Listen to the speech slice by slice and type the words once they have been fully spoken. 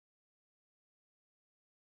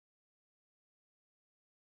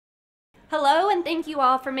Hello, and thank you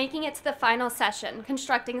all for making it to the final session,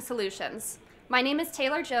 Constructing Solutions. My name is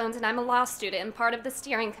Taylor Jones, and I'm a law student and part of the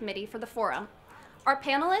steering committee for the forum. Our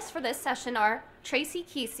panelists for this session are Tracie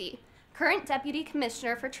Keesee, current Deputy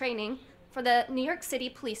Commissioner for Training for the New York City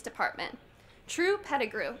Police Department; Tru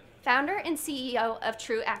Pettigrew, founder and CEO of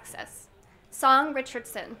Tru Access;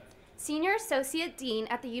 Richardson, Senior Associate Dean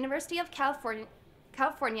at the University of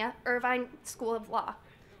California, Irvine School of Law;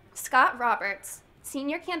 Scott Roberts,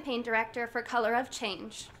 Senior Campaign Director for Color of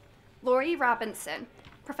Change; Laurie Robinson,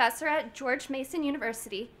 Professor at George Mason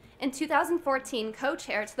University, in 2014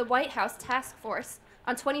 co-chair to the White House Task Force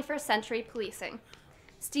on 21st Century Policing;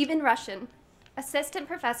 Rushin, Assistant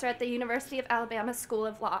Professor at the University of Alabama School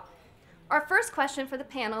of Law. Our first question for the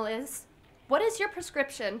panel is, what is your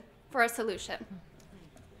prescription for a solution?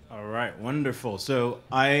 All right, wonderful. So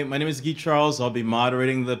my name is Guy Charles. I'll be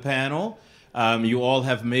moderating the panel. You all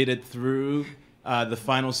have made it through the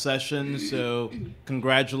final session, so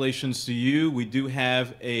congratulations to you. We do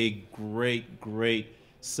have a great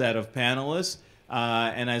set of panelists.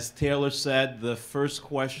 And as Taylor said, the first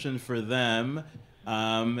question for them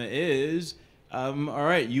is, all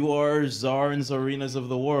right, you are czar and czarinas of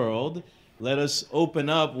the world. Let us open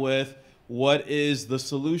up with what is the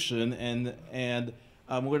solution, and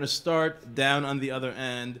we're going to start down on the other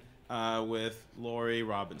end with Laurie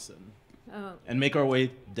Robinson and make our way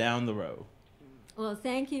down the row. Well,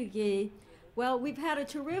 thank you, Guy. Well, we've had a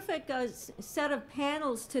terrific set of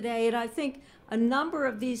panels today, and I think a number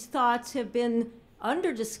of these thoughts have been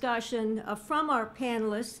under discussion from our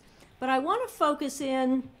panelists, but I want to focus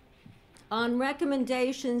in on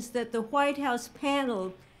recommendations that the White House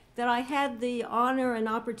panel that I had the honor and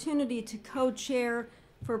opportunity to co-chair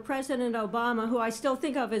for President Obama, who I still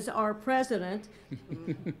think of as our president,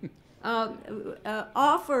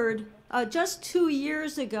 offered just 2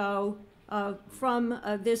 years ago from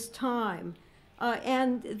this time.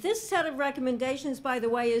 And this set of recommendations, by the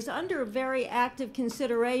way, is under very active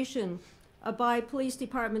consideration by police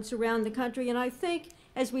departments around the country. And I think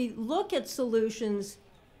as we look at solutions,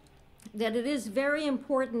 that it is very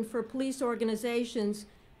important for police organizations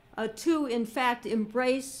to, in fact,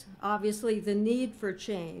 embrace, obviously, the need for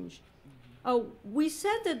change. We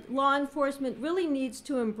said that law enforcement really needs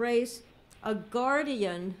to embrace a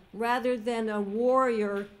guardian rather than a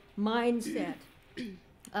warrior mindset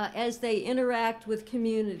as they interact with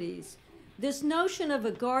communities. This notion of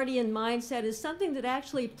a guardian mindset is something that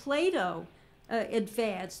actually Plato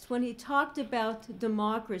advanced when he talked about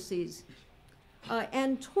democracies.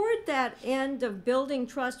 And toward that end of building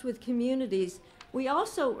trust with communities, we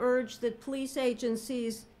also urge that police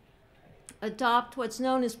agencies adopt what's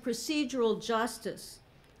known as procedural justice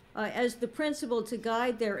as the principle to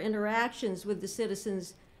guide their interactions with the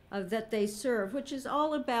citizens that they serve, which is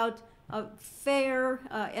all about fair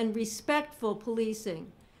and respectful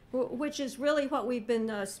policing, which is really what we've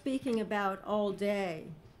been speaking about all day.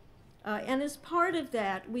 And as part of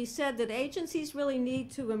that, we said that agencies really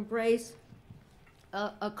need to embrace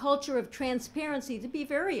a culture of transparency, to be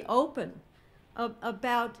very open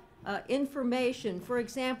about information. For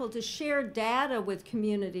example, to share data with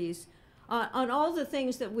communities on all the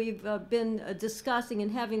things that we've been discussing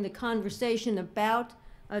and having the conversation about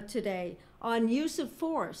today, on use of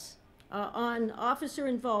force, on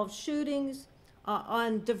officer-involved shootings,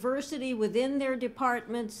 on diversity within their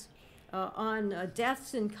departments, on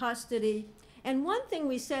deaths in custody. And one thing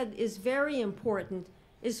we said is very important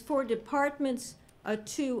is for departments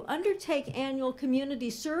to undertake annual community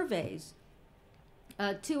surveys,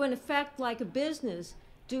 to, in effect, like a business,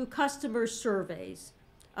 do customer surveys,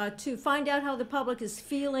 to find out how the public is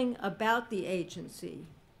feeling about the agency.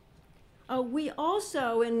 We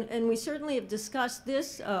also, and we certainly have discussed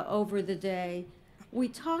this over the day, we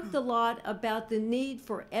talked a lot about the need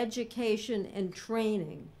for education and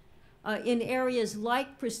training in areas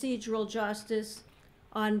like procedural justice,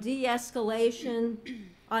 on de-escalation,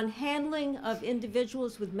 on handling of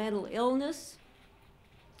individuals with mental illness.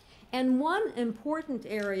 And one important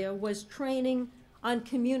area was training on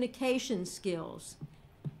communication skills.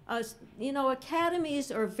 You know,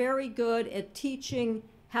 academies are very good at teaching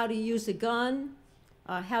how to use a gun,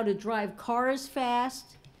 how to drive cars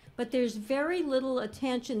fast, but there's very little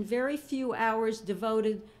attention, very few hours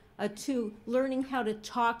devoted to learning how to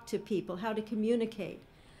talk to people, how to communicate.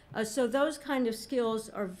 So those kind of skills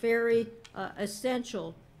are very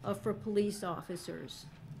essential for police officers.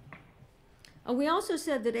 We also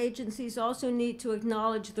said that agencies also need to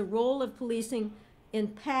acknowledge the role of policing in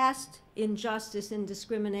past injustice and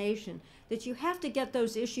discrimination, that you have to get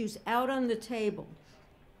those issues out on the table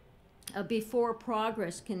before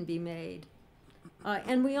progress can be made.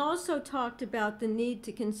 And we also talked about the need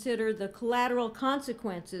to consider the collateral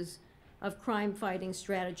consequences of crime-fighting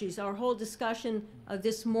strategies. Our whole discussion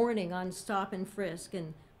this morning on stop and frisk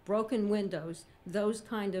and broken windows, those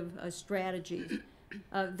kind of strategies.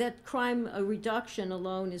 That crime reduction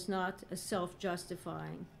alone is not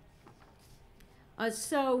self-justifying.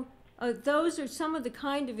 So those are some of the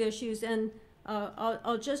kind of issues, and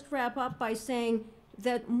I'll just wrap up by saying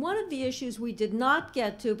that one of the issues we did not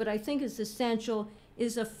get to, but I think is essential,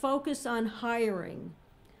 is a focus on hiring,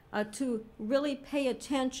 to really pay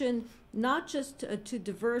attention not just to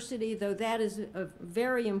diversity, though that is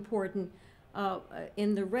very important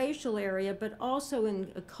in the racial area, but also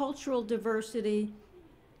in cultural diversity,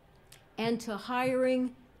 and to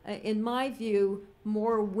hiring, in my view,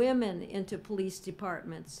 more women into police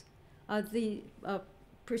departments. The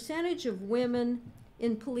percentage of women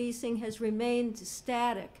in policing has remained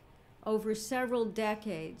static over several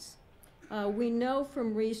decades. We know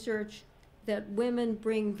from research that women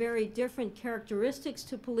bring very different characteristics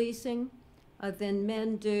to policing than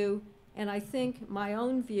men do, and I think my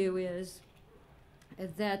own view is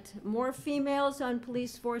that more females on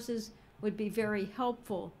police forces would be very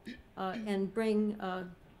helpful and bring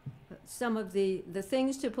some of the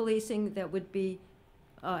things to policing that would be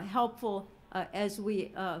helpful as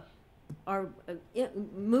we are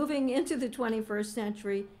moving into the 21st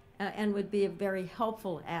century and would be a very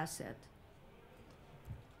helpful asset.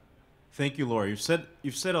 Thank you, Laurie.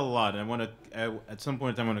 You've said a lot, and I want to at some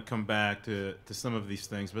point I want to come back to some of these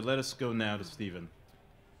things. But let us go now to Stephen.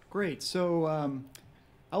 Great. So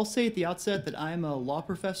I'll say at the outset that I'm a law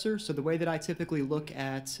professor. So the way that I typically look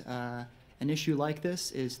at an issue like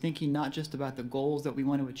this is thinking not just about the goals that we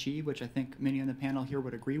want to achieve, which I think many on the panel here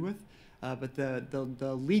would agree with, but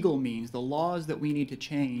the legal means, the laws that we need to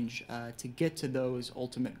change to get to those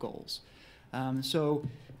ultimate goals. So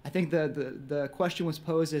I think the question was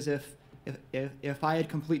posed as if I had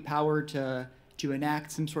complete power to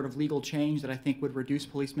enact some sort of legal change that I think would reduce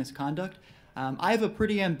police misconduct. I have a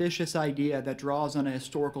pretty ambitious idea that draws on a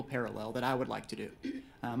historical parallel that I would like to do.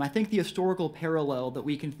 I think the historical parallel that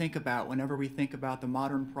we can think about whenever we think about the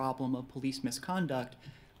modern problem of police misconduct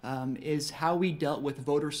is how we dealt with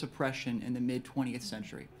voter suppression in the mid-20th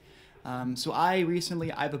century. So I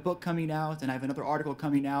have a book coming out, and I have another article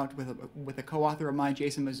coming out with a co-author of mine,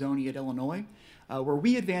 Jason Mazzoni at Illinois, where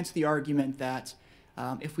we advance the argument that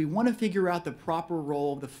if we want to figure out the proper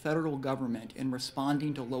role of the federal government in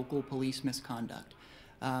responding to local police misconduct,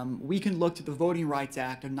 we can look to the Voting Rights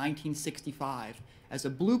Act of 1965 as a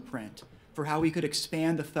blueprint for how we could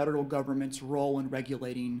expand the federal government's role in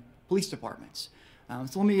regulating police departments.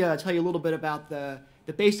 So let me tell you a little bit about the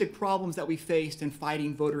basic problems that we faced in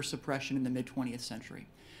fighting voter suppression in the mid-20th century.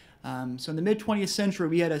 So in the mid-20th century,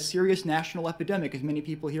 we had a serious national epidemic, as many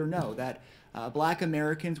people here know, that Black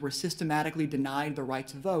Americans were systematically denied the right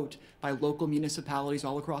to vote by local municipalities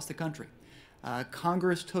all across the country.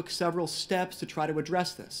 Congress took several steps to try to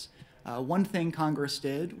address this. One thing Congress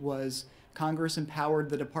did was Congress empowered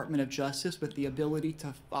the Department of Justice with the ability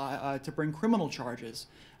to bring criminal charges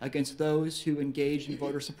against those who engaged in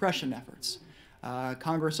voter suppression efforts.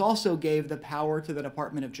 Congress also gave the power to the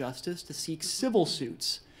Department of Justice to seek civil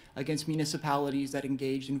suits against municipalities that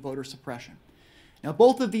engaged in voter suppression. Now,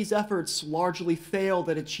 both of these efforts largely failed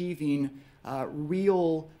at achieving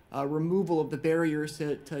real removal of the barriers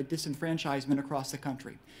to disenfranchisement across the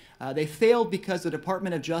country. They failed because the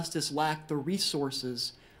Department of Justice lacked the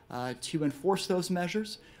resources to enforce those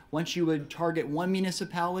measures. Once you would target one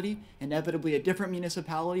municipality, inevitably a different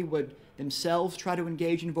municipality would themselves try to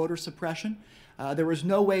engage in voter suppression. There was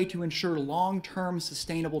no way to ensure long-term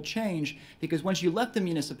sustainable change because once you left the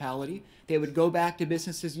municipality, they would go back to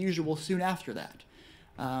business as usual soon after that.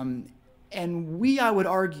 And we, I would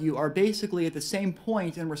argue, are basically at the same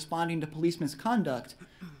point in responding to police misconduct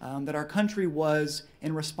that our country was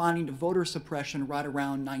in responding to voter suppression right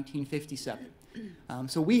around 1957.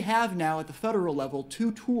 So we have now at the federal level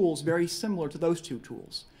two tools very similar to those two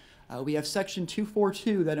tools. We have Section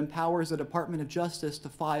 242 that empowers the Department of Justice to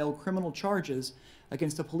file criminal charges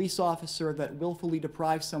against a police officer that willfully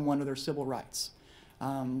deprives someone of their civil rights.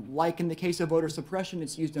 Like in the case of voter suppression,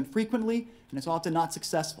 it's used infrequently and it's often not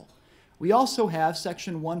successful. We also have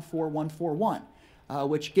Section 14141,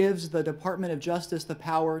 which gives the Department of Justice the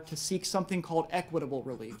power to seek something called equitable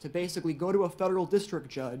relief, to basically go to a federal district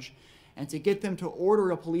judge and to get them to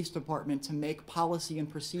order a police department to make policy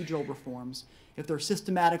and procedural reforms if they're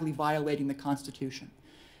systematically violating the Constitution.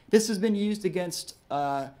 This has been used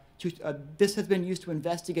this has been used to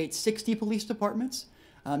investigate 60 police departments.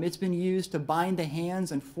 It's been used to bind the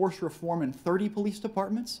hands and force reform in 30 police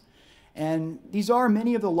departments. And these are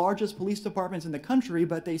many of the largest police departments in the country,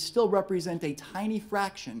 but they still represent a tiny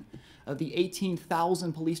fraction of the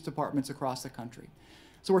 18,000 police departments across the country.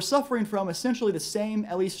 So we're suffering from essentially the same,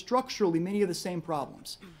 at least structurally, many of the same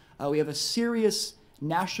problems. We have a serious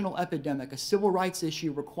national epidemic, a civil rights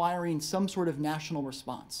issue requiring some sort of national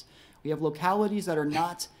response. We have localities that are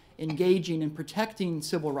not engaging in protecting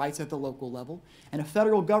civil rights at the local level, and a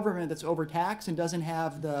federal government that's overtaxed and doesn't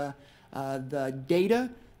have the data,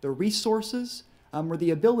 the resources, or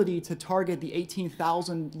the ability to target the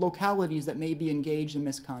 18,000 localities that may be engaged in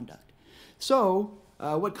misconduct. So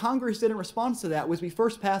what Congress did in response to that was we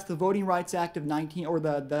first passed the Voting Rights Act of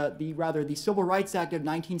the Civil Rights Act of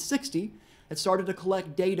 1960 that started to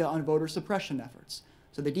collect data on voter suppression efforts.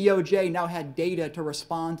 So the DOJ now had data to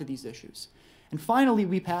respond to these issues. And finally,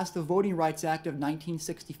 we passed the Voting Rights Act of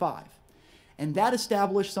 1965. And that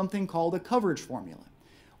established something called a coverage formula.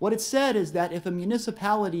 What it said is that if a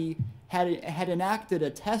municipality had enacted a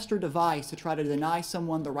test or device to try to deny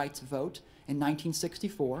someone the right to vote in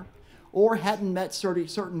 1964, or hadn't met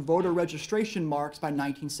certain voter registration marks by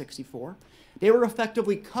 1964, they were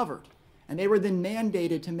effectively covered. And they were then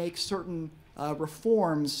mandated to make certain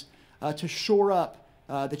reforms to shore up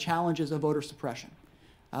the challenges of voter suppression.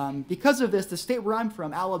 Because of this, the state where I'm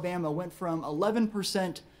from, Alabama, went from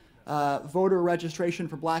 11% voter registration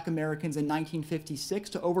for Black Americans in 1956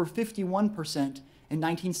 to over 51% in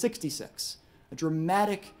 1966. A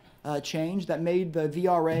dramatic change that made the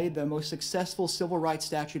VRA the most successful civil rights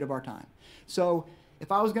statute of our time. So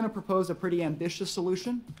if I was going to propose a pretty ambitious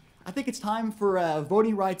solution, I think it's time for a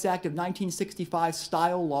Voting Rights Act of 1965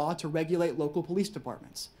 style law to regulate local police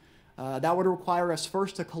departments. That would require us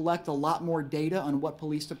first to collect a lot more data on what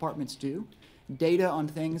police departments do, data on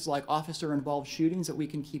things like officer-involved shootings that we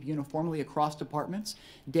can keep uniformly across departments,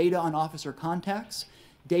 data on officer contacts,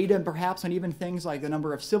 data perhaps on even things like the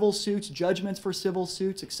number of civil suits, judgments for civil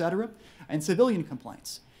suits, et cetera, and civilian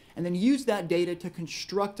complaints. And then use that data to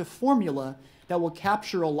construct a formula that will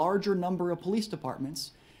capture a larger number of police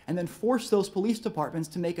departments and then force those police departments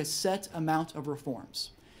to make a set amount of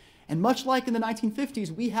reforms. And much like in the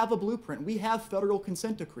 1950s, we have a blueprint. We have federal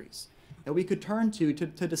consent decrees that we could turn to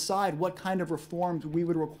decide what kind of reforms we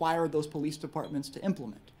would require those police departments to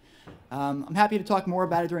implement. I'm happy to talk more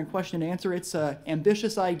about it during question and answer. It's an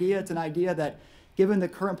ambitious idea. It's an idea that, given the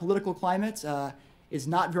current political climate, is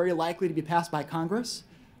not very likely to be passed by Congress.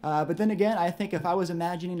 But then again, I think if I was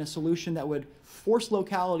imagining a solution that would force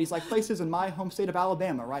localities, like places in my home state of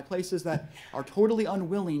Alabama, right, places that are totally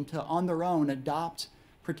unwilling to, on their own, adopt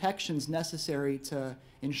protections necessary to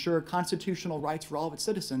ensure constitutional rights for all of its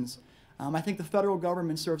citizens, I think the federal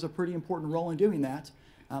government serves a pretty important role in doing that.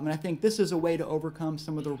 And I think this is a way to overcome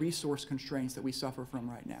some of the resource constraints that we suffer from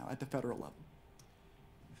right now at the federal level.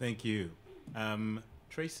 Thank you.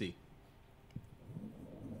 Tracie.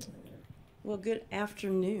 Well, good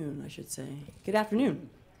afternoon, I should say. Good afternoon.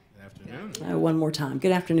 Good afternoon. One more time.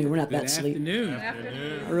 Good afternoon. We're not that sleep. Good Good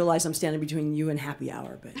afternoon. I realize I'm standing between you and happy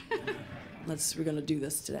hour, but we're going to do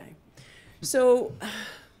this today. So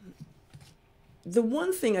the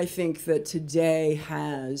one thing I think that today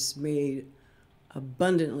has made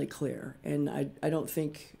abundantly clear, and I don't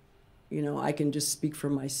think, I can just speak for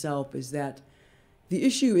myself, is that the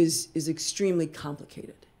issue is extremely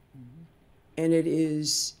complicated. And it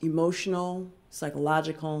is emotional,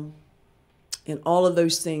 psychological, and all of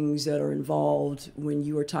those things that are involved when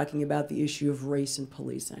you are talking about the issue of race and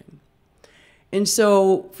policing. And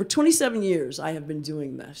so for 27 years, I have been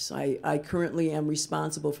doing this. I currently am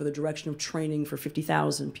responsible for the direction of training for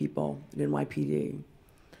 50,000 people at NYPD.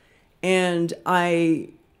 And I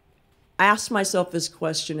ask myself this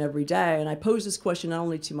question every day, and I pose this question not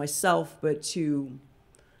only to myself, but to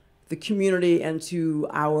the community and to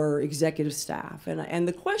our executive staff. And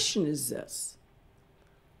the question is this: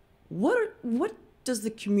 what does the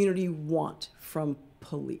community want from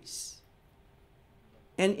police?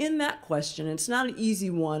 And in that question, it's not an easy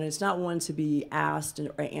one, it's not one to be asked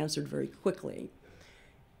or answered very quickly.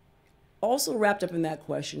 Also wrapped up in that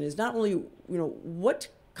question is not only, what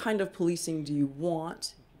kind of policing do you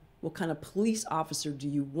want, what kind of police officer do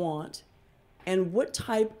you want, and what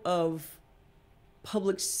type of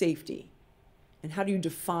public safety, and how do you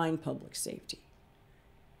define public safety?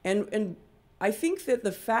 And I think that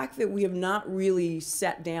the fact that we have not really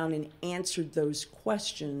sat down and answered those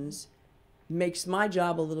questions makes my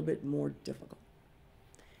job a little bit more difficult.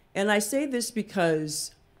 And I say this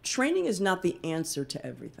because training is not the answer to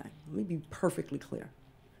everything. Let me be perfectly clear.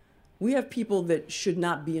 We have people that should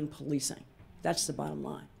not be in policing. That's the bottom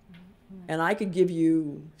line. And I could give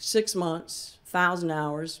you 6 months, 1,000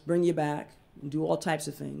 hours, bring you back, and do all types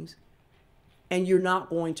of things. and you're not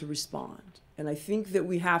going to respond. And I think that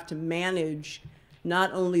we have to manage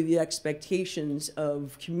not only the expectations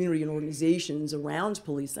of community and organizations around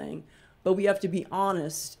policing, but we have to be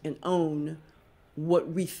honest and own what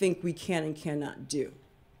we think we can and cannot do.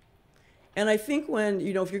 And I think when,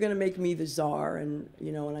 you know, if you're going to make me the czar, and,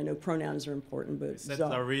 you know, and I know pronouns are important, but That's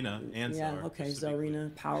Czarina and yeah, czar. okay,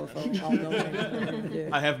 Czarina, powerful, all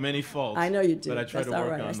knowing. I have many faults. I know you do. But I try That's to all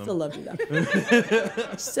work right. on I them. still love you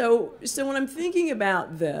though. So when I'm thinking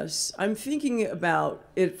about this, I'm thinking about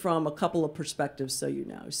it from a couple of perspectives, so you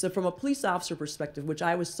know. So from a police officer perspective, which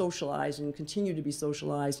I was socialized and continue to be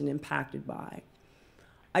socialized and impacted by,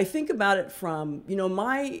 I think about it from, you know,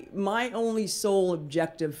 my only sole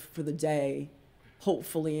objective for the day,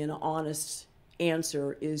 hopefully in an honest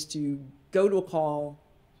answer, is to go to a call,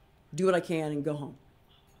 do what I can, and go home.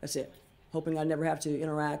 That's it. Hoping I never have to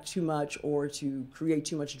interact too much or to create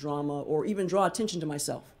too much drama or even draw attention to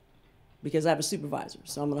myself, because I have a supervisor.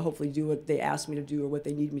 So I'm going to hopefully do what they ask me to do or what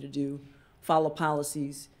they need me to do, follow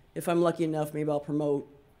policies. If I'm lucky enough, maybe I'll promote,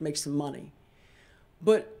 make some money.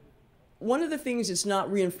 But one of the things that's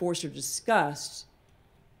not reinforced or discussed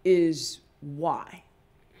is why.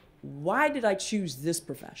 Why did I choose this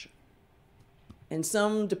profession? And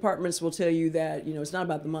some departments will tell you that, you know, it's not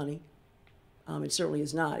about the money. It certainly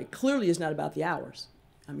is not. It clearly is not about the hours.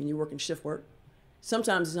 I mean, you're working shift work.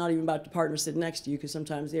 Sometimes it's not even about the partner sitting next to you, because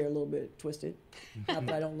sometimes they're a little bit twisted. Not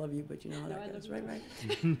that I don't love you, but you know how that goes,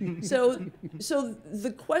 right? So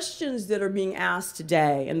the questions that are being asked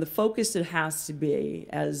today, and the focus it has to be,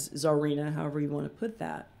 as Czarina, however you want to put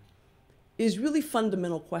that, is really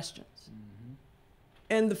fundamental questions.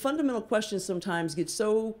 And the fundamental questions sometimes get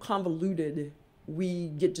so convoluted, we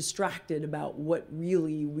get distracted about what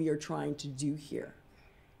really we are trying to do here.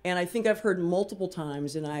 And I think I've heard multiple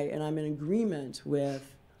times, and I'm in agreement with,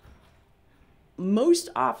 most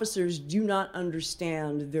officers do not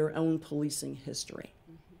understand their own policing history.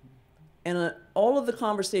 And all of the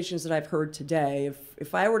conversations that I've heard today,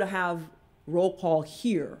 if I were to have roll call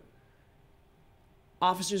here,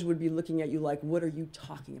 officers would be looking at you like, what are you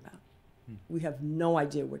talking about? We have no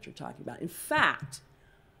idea what you're talking about. In fact,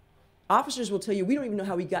 officers will tell you, we don't even know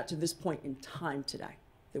how we got to this point in time today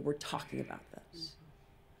that we're talking about this.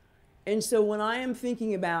 And so when I am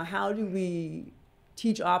thinking about how do we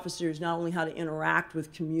teach officers not only how to interact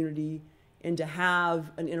with community and to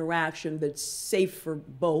have an interaction that's safe for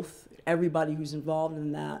both, everybody who's involved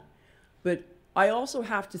in that, but I also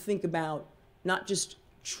have to think about not just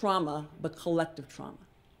trauma, but collective trauma,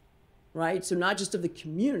 right? So not just of the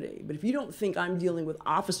community, but if you don't think I'm dealing with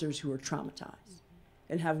officers who are traumatized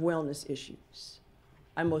and have wellness issues,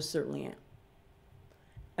 I most certainly am.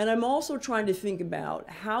 And I'm also trying to think about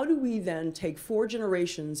how do we then take 4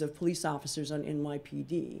 generations of police officers on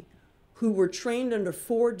NYPD who were trained under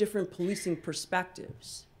 4 different policing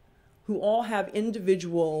perspectives, who all have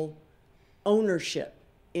individual ownership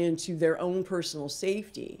into their own personal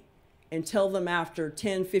safety, and tell them after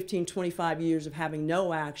 10, 15, 25 years of having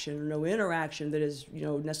no action or no interaction that has, you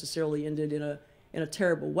know, necessarily ended in a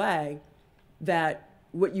terrible way, that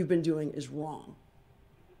what you've been doing is wrong.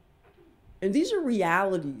 And these are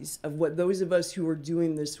realities of what those of us who are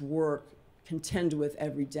doing this work contend with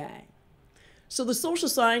every day. So the social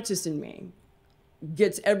scientist in me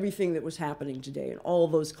gets everything that was happening today and all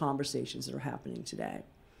those conversations that are happening today.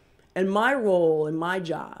 And my role and my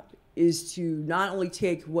job is to not only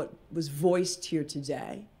take what was voiced here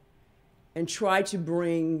today and try to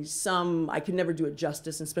bring some, I can never do it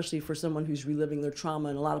justice, especially for someone who's reliving their trauma,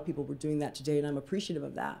 and a lot of people were doing that today, and I'm appreciative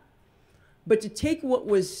of that. But to take what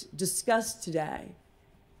was discussed today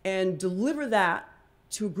and deliver that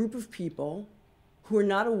to a group of people who are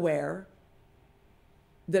not aware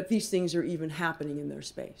that these things are even happening in their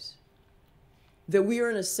space. That we are,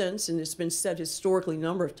 in a sense, and it's been said historically a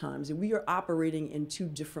number of times, that we are operating in 2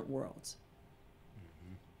 different worlds.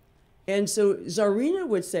 And so Czarina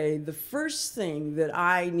would say the first thing that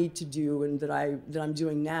I need to do and that I'm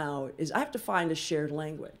doing now is I have to find a shared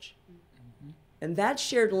language. And that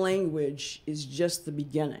shared language is just the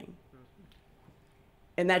beginning.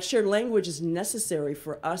 And that shared language is necessary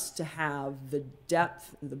for us to have the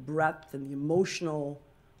depth, the breadth, and the emotional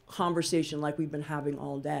conversation like we've been having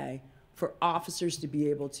all day, for officers to be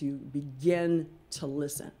able to begin to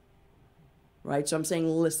listen, right? So I'm saying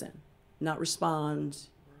listen, not respond,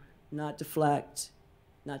 not deflect,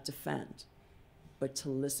 not defend, but to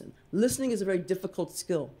listen. Listening is a very difficult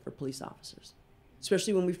skill for police officers,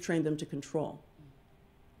 especially when we've trained them to control.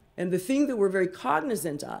 And the thing that we're very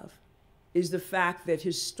cognizant of is the fact that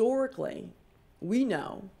historically, we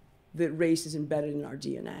know that race is embedded in our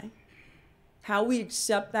DNA. How we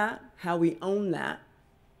accept that, how we own that,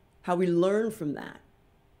 how we learn from that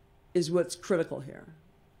is what's critical here.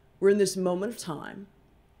 We're in this moment of time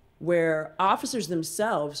where officers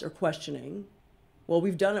themselves are questioning, well,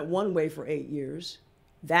 we've done it one way for 8 years.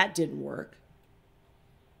 That didn't work.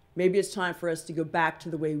 Maybe it's time for us to go back to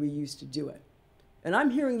the way we used to do it. And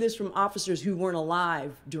I'm hearing this from officers who weren't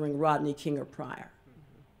alive during Rodney King or prior.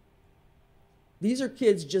 These are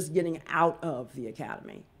kids just getting out of the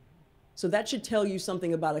academy. So that should tell you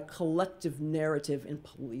something about a collective narrative in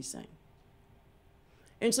policing.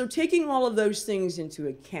 And so taking all of those things into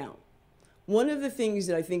account, one of the things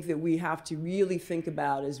that I think that we have to really think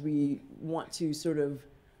about as we want to sort of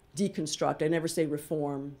deconstruct, I never say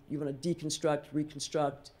reform, you want to deconstruct,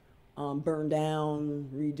 reconstruct, burn down,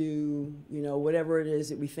 redo, you know, whatever it is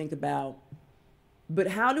that we think about. But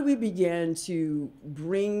how do we begin to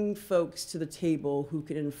bring folks to the table who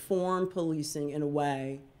can inform policing in a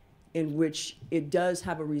way in which it does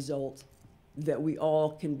have a result that we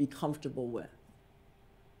all can be comfortable with?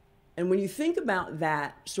 And when you think about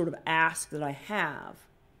that sort of ask that I have,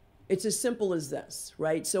 it's as simple as this,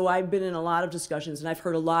 right? So I've been in a lot of discussions, and I've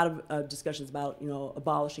heard a lot of discussions about, you know,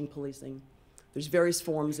 abolishing policing. There's various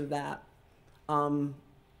forms of that.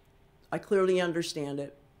 I clearly understand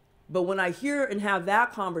it. But when I hear and have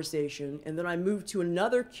that conversation, and then I move to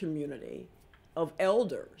another community of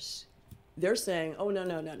elders, they're saying, oh, no,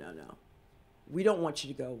 no, no, no, no. We don't want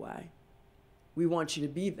you to go away. We want you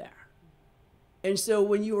to be there. And so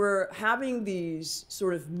when you were having these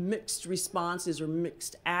sort of mixed responses or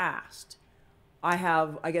mixed asks, I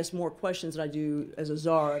have, I guess, more questions than I do as a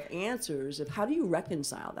czar of answers of how do you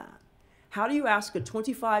reconcile that? How do you ask a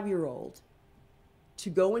 25-year-old to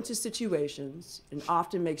go into situations and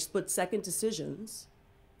often make split-second decisions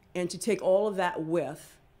and to take all of that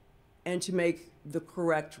with and to make the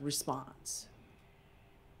correct response?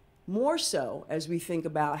 More so as we think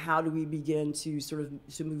about how do we begin to sort of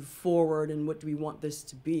to move forward and what do we want this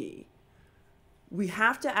to be, we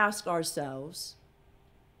have to ask ourselves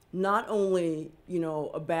not only, you know,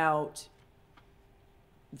 about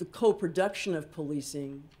the co-production of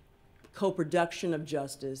policing, co-production of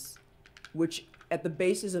justice, which at the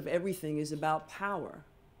basis of everything is about power.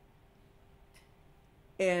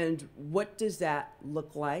 And what does that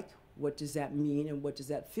look like? What does that mean? And what does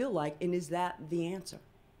that feel like? And is that the answer?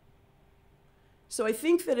 So I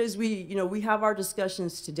think that as we, you know, we have our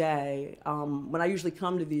discussions today, when I usually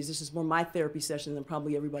come to these, this is more my therapy session than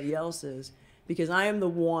probably everybody else's, because I am the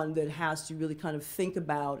one that has to really kind of think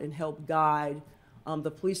about and help guide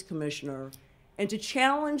the police commissioner and to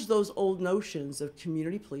challenge those old notions of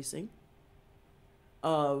community policing,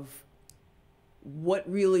 of what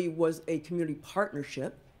really was a community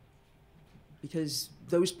partnership, because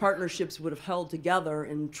those partnerships would have held together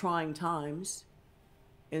in trying times.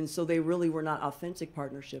 And so they really were not authentic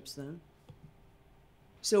partnerships then.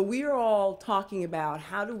 So we are all talking about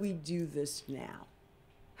how do we do this now?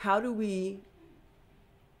 How do we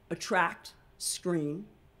attract, screen,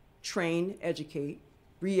 train, educate,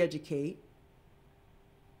 re-educate,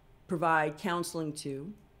 provide counseling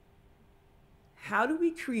to? How do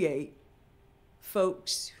we create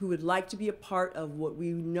folks who would like to be a part of what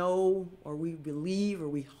we know or we believe or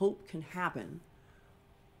we hope can happen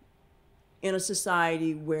in a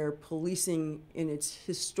society where policing in its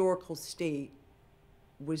historical state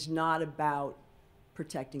was not about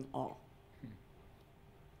protecting all?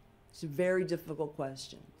 It's a very difficult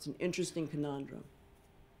question. It's an interesting conundrum.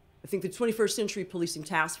 I think the 21st Century Policing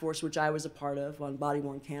Task Force, which I was a part of on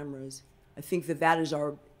body-worn cameras, I think that that is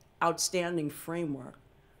our outstanding framework.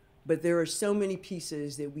 But there are so many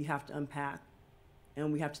pieces that we have to unpack,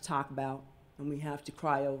 and we have to talk about, and we have to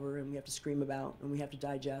cry over, and we have to scream about, and we have to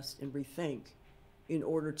digest and rethink in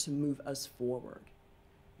order to move us forward.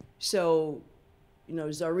 So, you know,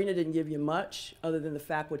 Czarina didn't give you much other than the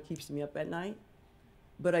fact what keeps me up at night.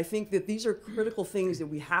 But I think that these are critical things that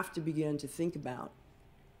we have to begin to think about.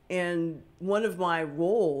 And one of my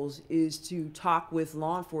roles is to talk with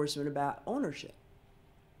law enforcement about ownership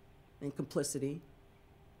and complicity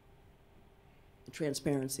and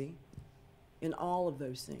transparency and all of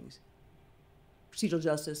those things. Procedural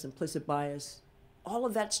justice, implicit bias, all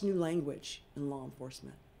of that's new language in law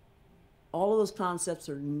enforcement. All of those concepts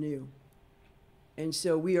are new. And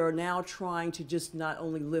so we are now trying to just not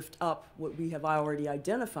only lift up what we have already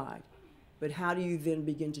identified, but how do you then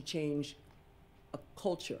begin to change a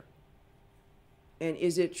culture? And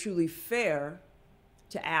is it truly fair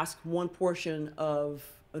to ask one portion of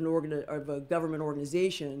a government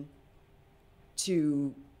organization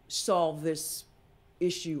to solve this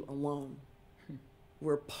issue alone?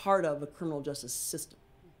 We're part of a criminal justice system,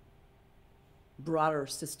 broader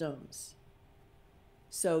systems.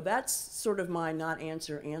 So that's sort of my not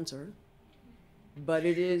answer, but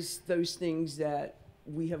it is those things that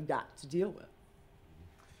we have got to deal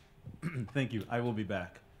with. Thank you. I will be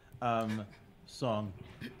back. Song.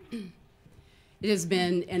 It has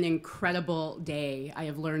been an incredible day. I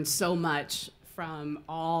have learned so much from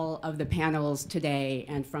all of the panels today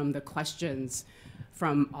and from the questions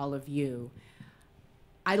from all of you.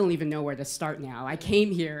 I don't even know where to start now. I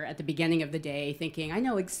came here at the beginning of the day thinking, I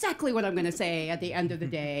know exactly what I'm going to say at the end of the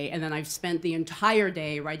day, and then I've spent the entire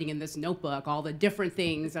day writing in this notebook all the different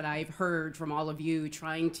things that I've heard from all of you,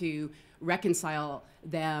 trying to reconcile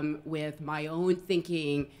them with my own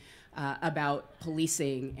thinking about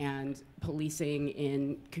policing and policing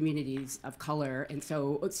in communities of color. And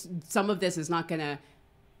so some of this is not going to,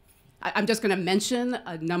 I'm just going to mention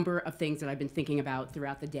a number of things that I've been thinking about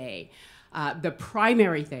throughout the day. The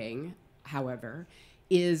primary thing, however,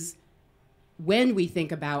 is when we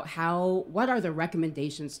think about what are the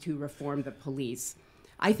recommendations to reform the police.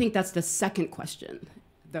 I think that's the second question.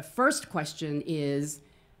 The first question is,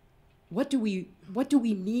 what do we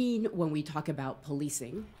mean when we talk about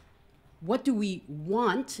policing? What do we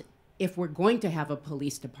want if we're going to have a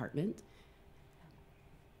police department?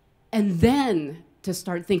 And then to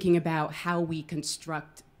start thinking about how we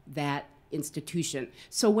construct that institution.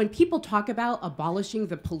 So when people talk about abolishing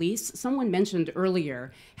the police, someone mentioned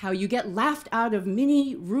earlier how you get laughed out of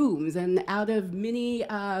many rooms and out of many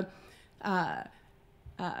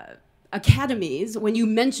academies when you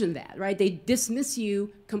mention that, right? They dismiss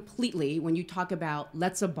you completely when you talk about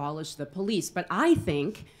let's abolish the police. But I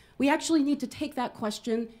think we actually need to take that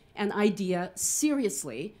question and idea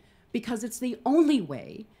seriously, because it's the only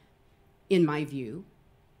way, in my view,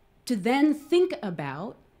 to then think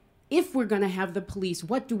about, if we're going to have the police,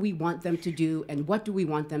 what do we want them to do and what do we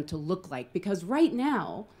want them to look like? Because right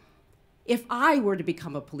now, if I were to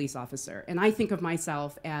become a police officer, and I think of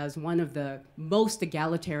myself as one of the most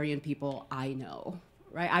egalitarian people I know,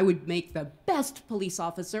 right? I would make the best police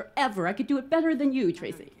officer ever. I could do it better than you,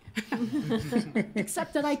 Tracie.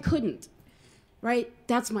 Except that I couldn't, right?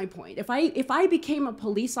 That's my point. If I became a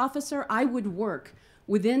police officer, I would work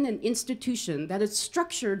within an institution that is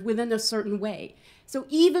structured within a certain way. So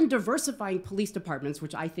even diversifying police departments,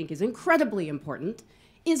 which I think is incredibly important,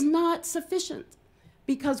 is not sufficient.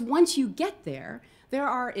 Because once you get there, there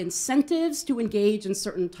are incentives to engage in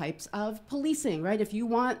certain types of policing, right? If you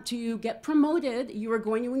want to get promoted, you are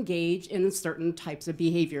going to engage in certain types of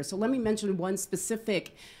behavior. So let me mention one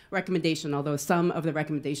specific recommendation, although some of the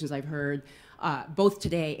recommendations I've heard both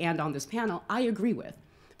today and on this panel, I agree with.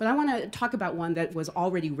 But I want to talk about one that was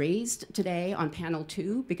already raised today on panel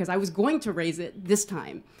 2, because I was going to raise it this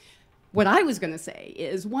time. What I was going to say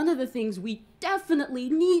is one of the things we definitely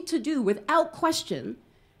need to do without question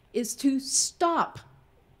is to stop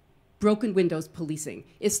broken windows policing,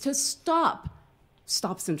 is to stop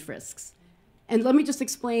stops and frisks. And let me just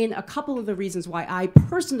explain a couple of the reasons why I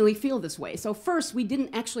personally feel this way. So first, we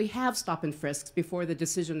didn't actually have stop and frisks before the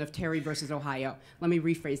decision of Terry versus Ohio. Let me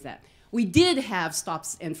rephrase that. We did have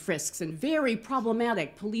stops and frisks and very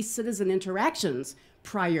problematic police-citizen interactions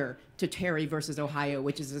prior to Terry versus Ohio,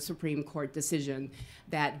 which is a Supreme Court decision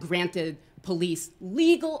that granted police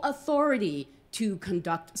legal authority to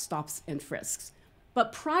conduct stops and frisks.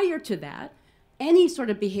 But prior to that, any sort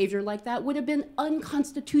of behavior like that would have been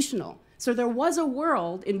unconstitutional. So there was a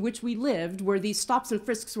world in which we lived where these stops and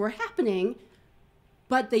frisks were happening,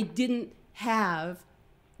 but they didn't have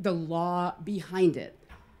the law behind it.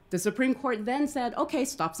 The Supreme Court then said, okay,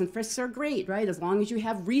 stops and frisks are great, right? As long as you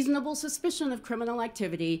have reasonable suspicion of criminal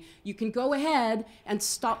activity, you can go ahead and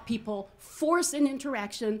stop people, force an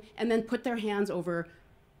interaction, and then put their hands over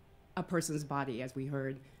a person's body, as we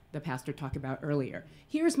heard the pastor talk about earlier.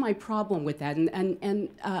 Here's my problem with that.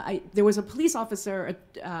 There was a police officer,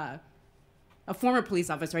 a former police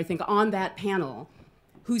officer, I think, on that panel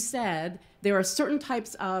who said there are certain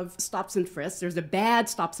types of stops and frisks. There's the bad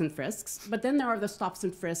stops and frisks, but then there are the stops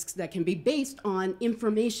and frisks that can be based on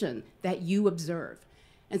information that you observe.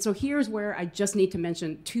 And so here's where I just need to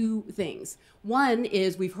mention two things. One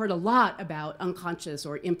is we've heard a lot about unconscious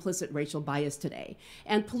or implicit racial bias today.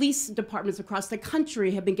 And police departments across the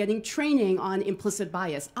country have been getting training on implicit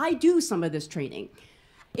bias. I do some of this training.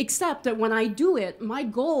 Except that when I do it, my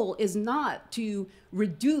goal is not to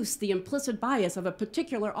reduce the implicit bias of a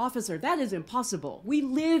particular officer. That is impossible. We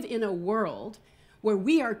live in a world where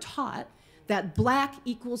we are taught that black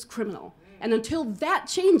equals criminal. And until that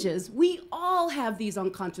changes, we all have these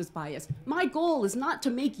unconscious bias. My goal is not to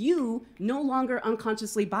make you no longer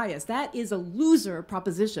unconsciously biased. That is a loser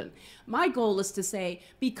proposition. My goal is to say,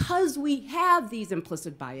 because we have these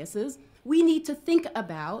implicit biases, we need to think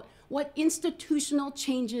about What institutional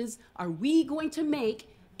changes are we going to make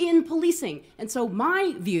in policing? And so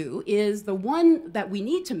my view is the one that we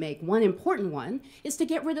need to make, one important one, is to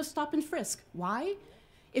get rid of stop and frisk. Why?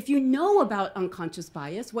 If you know about unconscious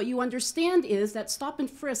bias, what you understand is that stop and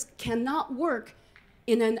frisk cannot work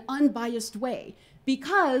in an unbiased way.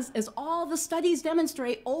 Because, as all the studies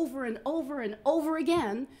demonstrate over and over and over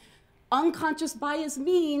again, unconscious bias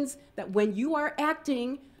means that when you are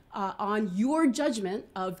acting on your judgment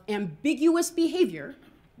of ambiguous behavior,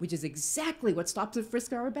 which is exactly what stops and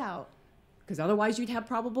frisk are about, because otherwise you'd have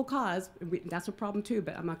probable cause. That's a problem too,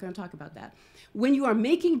 but I'm not going to talk about that. When you are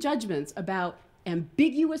making judgments about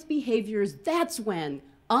ambiguous behaviors, that's when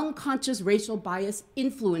unconscious racial bias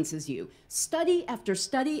influences you. Study after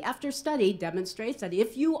study after study demonstrates that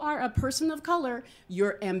if you are a person of color,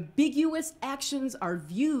 your ambiguous actions are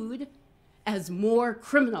viewed as more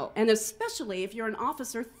criminal, and especially if you're an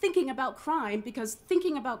officer thinking about crime, because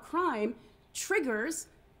thinking about crime triggers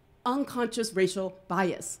unconscious racial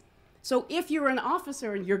bias. So if you're an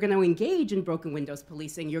officer and you're going to engage in broken windows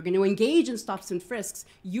policing, you're going to engage in stops and frisks,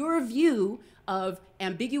 your view of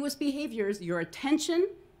ambiguous behaviors, your attention,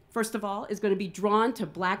 first of all, is going to be drawn to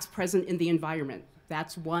blacks present in the environment.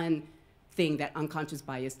 That's one thing that unconscious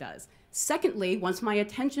bias does. Secondly, once my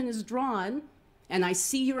attention is drawn and I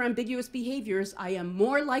see your ambiguous behaviors, I am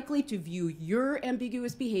more likely to view your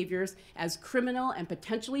ambiguous behaviors as criminal and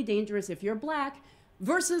potentially dangerous if you're black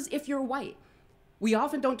versus if you're white. We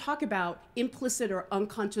often don't talk about implicit or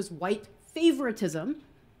unconscious white favoritism,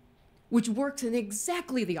 which works in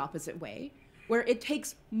exactly the opposite way, where it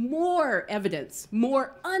takes more evidence,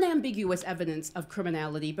 more unambiguous evidence of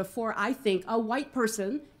criminality before I think a white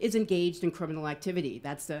person is engaged in criminal activity.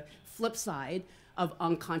 That's the flip side of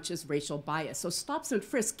unconscious racial bias. So stops and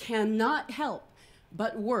frisks cannot help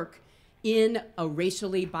but work in a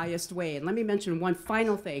racially biased way. And let me mention one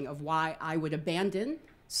final thing of why I would abandon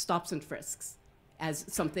stops and frisks as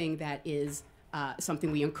something that is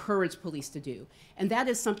something we encourage police to do. And that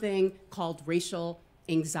is something called racial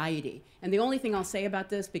anxiety. And the only thing I'll say about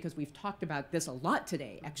this, because we've talked about this a lot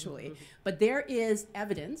today, actually, but there is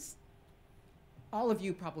evidence, all of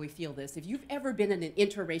you probably feel this, if you've ever been in an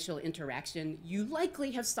interracial interaction, you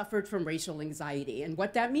likely have suffered from racial anxiety. And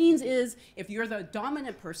what that means is, if you're the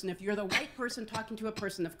dominant person, if you're the white person talking to a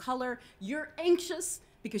person of color, you're anxious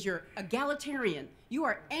because you're egalitarian. You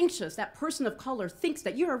are anxious. That person of color thinks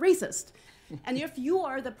that you're a racist. And if you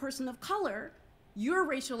are the person of color, your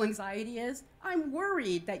racial anxiety is, I'm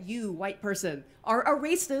worried that you, white person, are a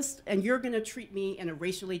racist and you're going to treat me in a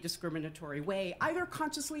racially discriminatory way, either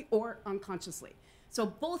consciously or unconsciously. So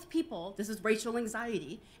both people, this is racial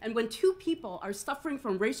anxiety, and when two people are suffering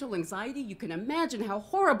from racial anxiety, you can imagine how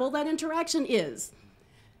horrible that interaction is.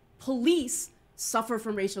 Police suffer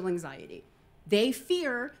from racial anxiety. They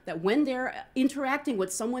fear that when they're interacting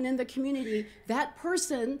with someone in the community, that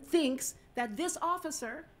person thinks that this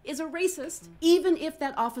officer is a racist, even if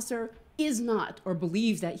that officer is not, or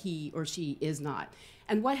believes that he or she is not.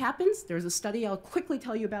 And what happens? There's a study I'll quickly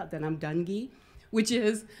tell you about, then I'm done, Guy, which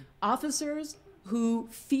is officers who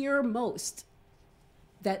fear most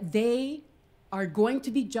that they are going to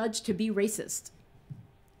be judged to be racist.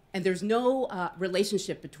 And there's no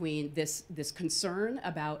relationship between this concern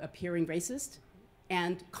about appearing racist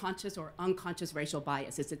and conscious or unconscious racial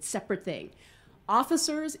bias. It's a separate thing.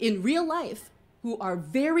 Officers in real life who are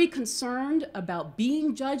very concerned about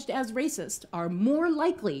being judged as racist are more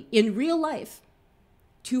likely in real life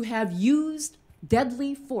to have used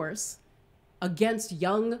deadly force against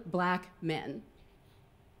young black men.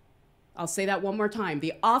 I'll say that one more time.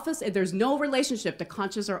 There's no relationship to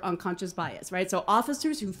conscious or unconscious bias, right? So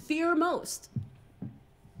officers who fear most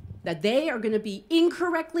that they are going to be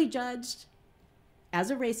incorrectly judged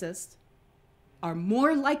as a racist are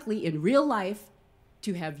more likely in real life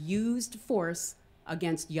to have used force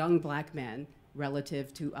against young black men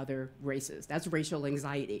relative to other races. That's racial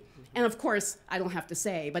anxiety. And of course, I don't have to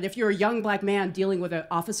say, but if you're a young black man dealing with an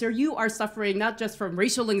officer, you are suffering not just from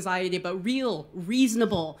racial anxiety, but real,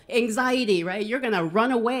 reasonable anxiety, right? You're gonna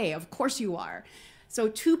run away, of course you are. So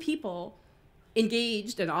two people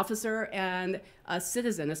engaged, an officer and a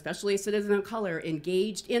citizen, especially a citizen of color,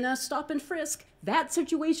 engaged in a stop and frisk, that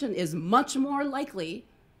situation is much more likely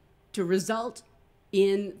to result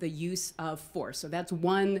in the use of force. So that's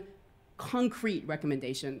one concrete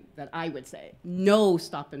recommendation that I would say. No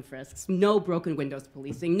stop and frisks, no broken windows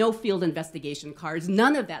policing, no field investigation cards,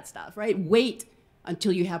 none of that stuff, right? Wait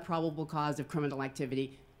until you have probable cause of criminal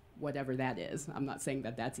activity, whatever that is. I'm not saying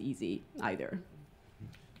that that's easy either.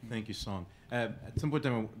 Thank you, Song. At some point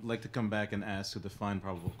in time, I would like to come back and ask to define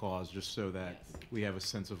probable cause, just so that we have a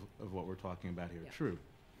sense of what we're talking about here. Yeah. Tru.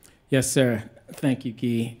 Yes, sir. Thank you,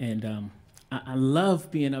 Guy. And I love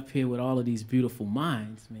being up here with all of these beautiful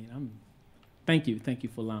minds. I mean, thank you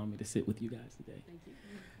for allowing me to sit with you guys today. Thank you.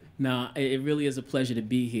 No, it really is a pleasure to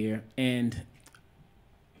be here. And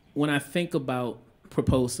when I think about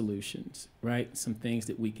proposed solutions, right, some things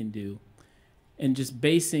that we can do, and just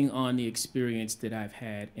basing on the experience that I've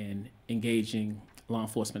had in engaging law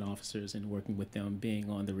enforcement officers and working with them, being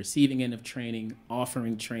on the receiving end of training,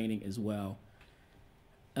 offering training as well.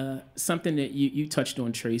 Something that you touched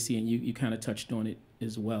on, Tracie, and you kind of touched on it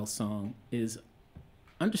as well, Song, is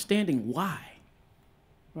understanding why,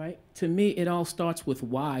 right? To me, it all starts with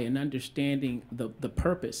why and understanding the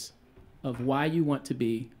purpose of why you want to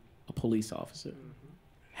be a police officer. Mm-hmm.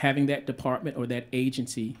 Having that department or that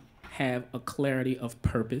agency have a clarity of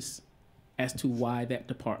purpose as to why that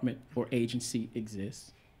department or agency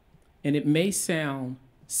exists. And it may sound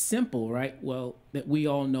simple, right? Well, that we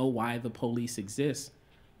all know why the police exists.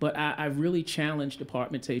 But I really challenge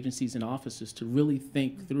departments, agencies, and officers to really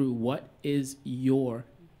think through what is your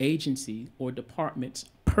agency or department's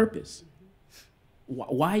purpose.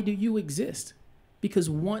 Why do you exist? Because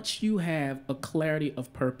once you have a clarity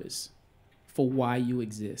of purpose for why you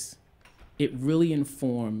exist, it really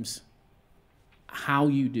informs how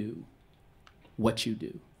you do what you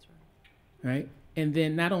do, right? And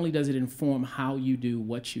then not only does it inform how you do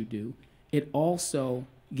what you do, it also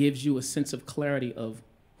gives you a sense of clarity of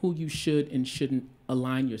who you should and shouldn't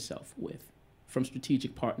align yourself with, from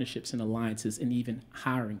strategic partnerships and alliances and even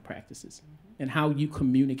hiring practices, and how you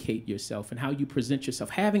communicate yourself and how you present yourself.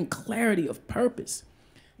 Having clarity of purpose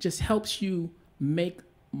just helps you make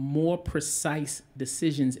more precise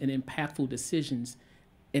decisions and impactful decisions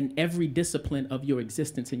in every discipline of your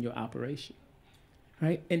existence and your operation,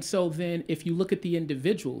 right? And so then if you look at the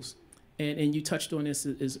individuals, and you touched on this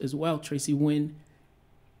as well, Tracie, when,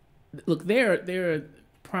 look, there are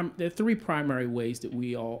three primary ways that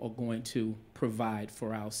we all are going to provide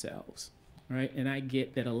for ourselves, right? And I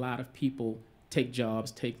get that a lot of people take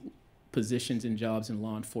positions and jobs in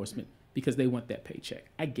law enforcement because they want that paycheck.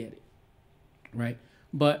 I get it, right?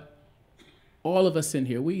 But all of us in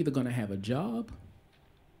here, we're either gonna have a job,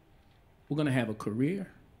 we're gonna have a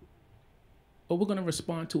career, or we're gonna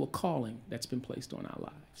respond to a calling that's been placed on our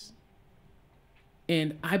lives.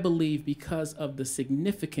 And I believe because of the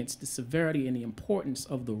significance, the severity, and the importance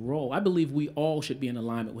of the role, I believe we all should be in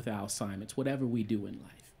alignment with our assignments, whatever we do in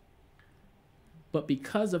life. But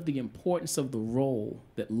because of the importance of the role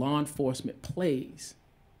that law enforcement plays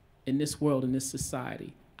in this world, in this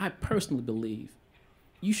society, I personally believe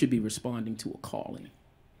you should be responding to a calling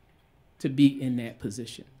to be in that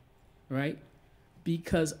position, right?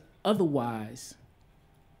 Because otherwise,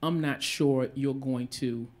 I'm not sure you're going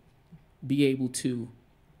to be able to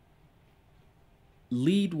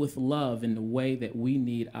lead with love in the way that we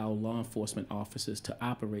need our law enforcement officers to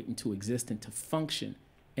operate and to exist and to function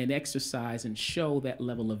and exercise and show that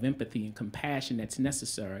level of empathy and compassion that's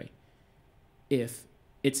necessary if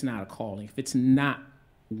it's not a calling, if it's not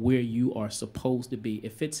where you are supposed to be,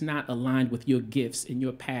 if it's not aligned with your gifts and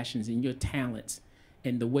your passions and your talents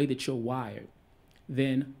and the way that you're wired,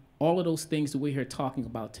 then all of those things that we're here talking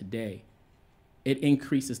about today, it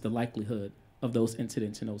increases the likelihood of those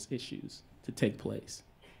incidents and those issues to take place.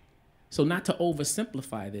 So not to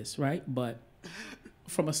oversimplify this, right? But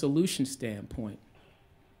from a solution standpoint,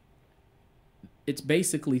 it's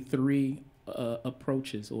basically three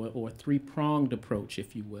approaches or three-pronged approach,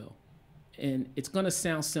 if you will. And it's gonna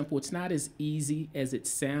sound simple. It's not as easy as it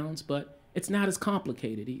sounds, but it's not as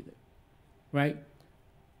complicated either, right?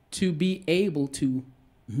 To be able to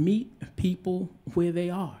meet people where they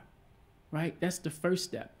are, right? That's the first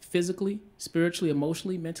step. Physically, spiritually,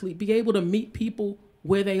 emotionally, mentally, be able to meet people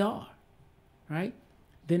where they are, right?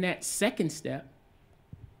 Then that second step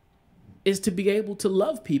is to be able to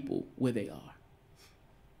love people where they are.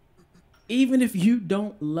 Even if you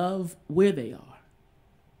don't love where they are,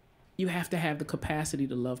 you have to have the capacity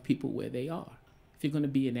to love people where they are if you're going to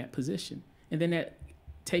be in that position. And then that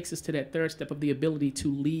takes us to that third step of the ability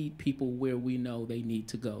to lead people where we know they need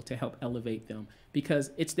to go to help elevate them.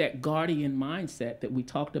 Because it's that guardian mindset that we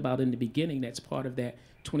talked about in the beginning that's part of that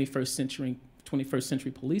 21st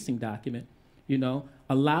century policing document, you know,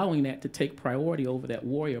 allowing that to take priority over that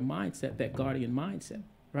warrior mindset, that guardian mindset,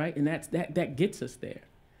 right? And that gets us there.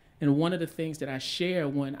 And one of the things that I share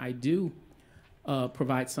when I do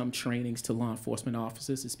provide some trainings to law enforcement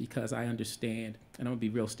officers is because I understand, and I'm gonna be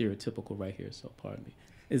real stereotypical right here, so pardon me,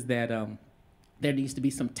 is that there needs to be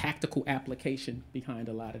some tactical application behind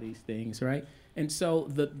a lot of these things, right? And so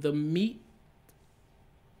the meet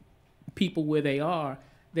people where they are,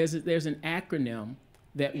 there's an acronym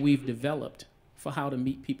that we've developed for how to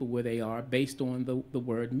meet people where they are based on the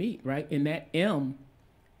word meet, right? And that M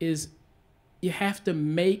is you have to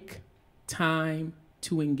make time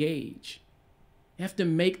to engage. You have to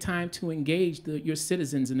make time to engage your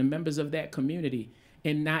citizens and the members of that community,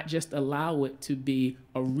 and not just allow it to be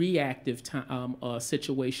a reactive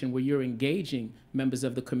situation where you're engaging members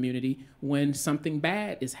of the community when something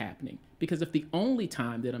bad is happening. Because if the only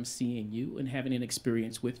time that I'm seeing you and having an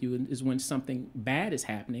experience with you is when something bad is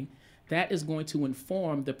happening, that is going to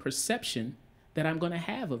inform the perception that I'm going to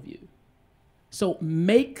have of you. So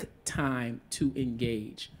make time to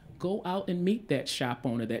engage. Go out and meet that shop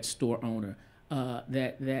owner, that store owner,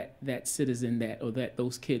 that citizen, or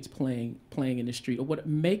those kids playing in the street, or what.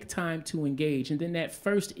 Make time to engage. And then that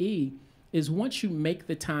first E is, once you make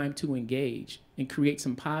the time to engage and create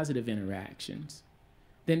some positive interactions,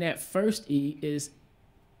 then that first E is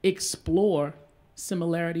explore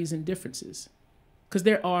similarities and differences. Because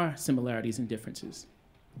there are similarities and differences,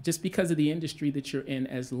 just because of the industry that you're in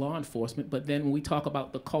as law enforcement. But then when we talk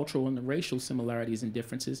about the cultural and the racial similarities and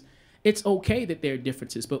differences, it's okay that there are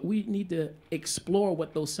differences, but we need to explore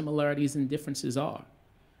what those similarities and differences are.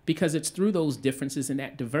 Because it's through those differences and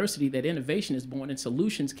that diversity that innovation is born, and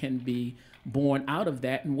solutions can be born out of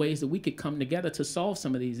that in ways that we could come together to solve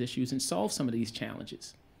some of these issues and solve some of these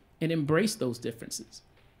challenges and embrace those differences.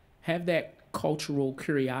 Have that cultural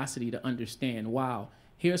curiosity to understand, wow,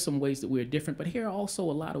 here are some ways that we're different, but here are also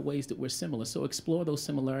a lot of ways that we're similar. So explore those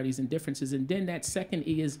similarities and differences. And then that second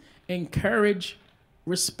E is encourage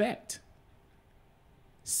respect.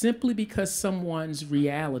 Simply because someone's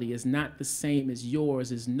reality is not the same as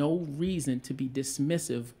yours is no reason to be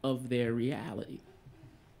dismissive of their reality,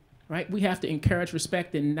 right? We have to encourage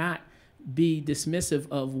respect and not be dismissive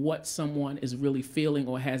of what someone is really feeling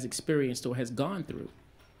or has experienced or has gone through.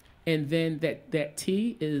 And then that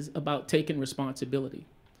T is about taking responsibility.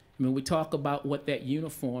 I mean, we talk about what that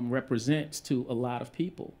uniform represents to a lot of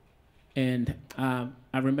people. And I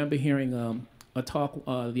remember hearing a talk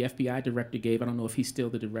the FBI director gave. I don't know if he's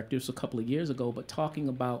still the director. It was a couple of years ago, but talking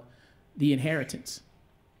about the inheritance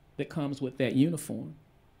that comes with that uniform.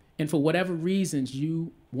 And for whatever reasons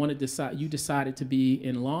you decided to be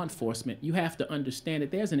in law enforcement, you have to understand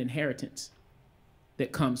that there's an inheritance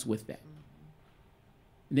that comes with that.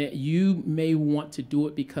 That you may want to do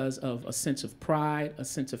it because of a sense of pride, a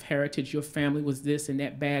sense of heritage. Your family was this, and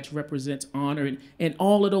that badge represents honor, and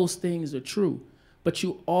all of those things are true. But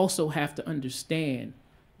you also have to understand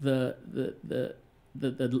the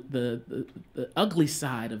ugly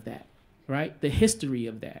side of that, right? The history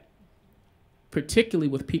of that, particularly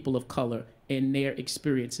with people of color and their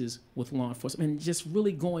experiences with law enforcement. And just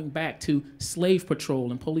really going back to slave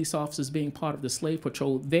patrol and police officers being part of the slave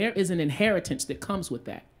patrol, there is an inheritance that comes with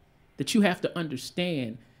that you have to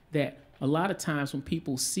understand, that a lot of times when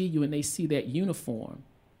people see you and they see that uniform,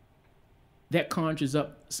 that conjures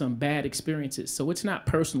up some bad experiences. So it's not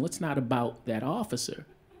personal. It's not about that officer.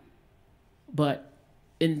 But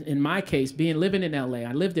in my case, living in LA,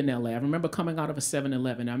 I lived in LA. I remember coming out of a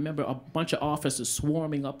 7-Eleven. I remember a bunch of officers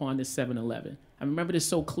swarming up on this 7-Eleven. I remember this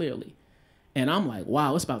so clearly. And I'm like,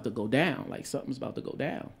 wow, it's about to go down. Like, something's about to go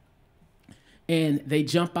down. And they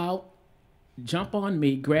jump on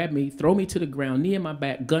me, grab me, throw me to the ground, knee in my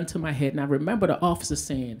back, gun to my head. And I remember the officer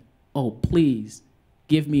saying, oh, please,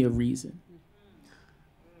 give me a reason.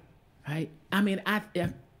 Right? I mean,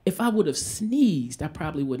 if I would have sneezed, I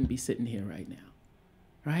probably wouldn't be sitting here right now.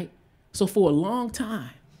 Right? So for a long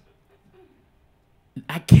time,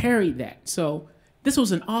 I carried that. So this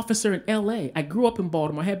was an officer in LA. I grew up in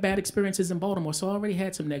Baltimore. I had bad experiences in Baltimore, so I already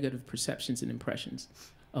had some negative perceptions and impressions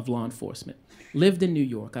of law enforcement. Lived in New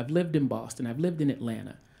York. I've lived in Boston. I've lived in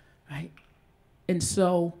Atlanta. Right? And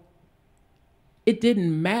so it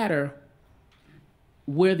didn't matter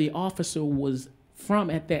where the officer was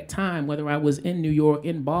from at that time, whether I was in New York,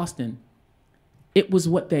 in Boston. It was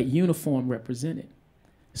what that uniform represented.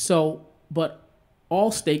 So, but all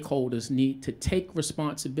stakeholders need to take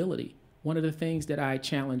responsibility. One of the things that I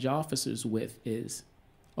challenge officers with is,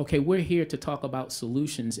 okay, we're here to talk about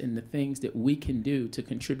solutions and the things that we can do to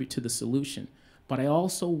contribute to the solution. But I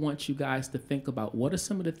also want you guys to think about, what are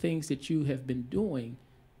some of the things that you have been doing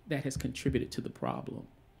that has contributed to the problem?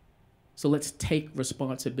 So let's take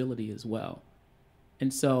responsibility as well.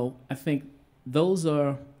 And so I think those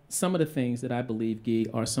are some of the things that I believe, Guy,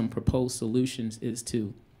 are some proposed solutions, is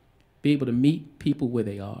to be able to meet people where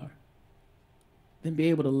they are, then be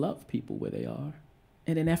able to love people where they are,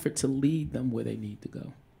 in an effort to lead them where they need to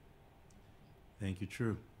go. Thank you,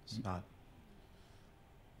 Tru. Scott.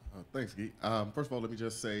 Thanks, Guy. First of all, let me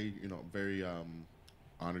just say, I'm very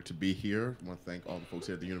honored to be here. I want to thank all the folks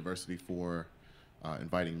here at the university for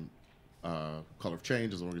inviting Color of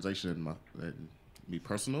Change as an organization and me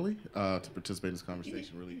personally to participate in this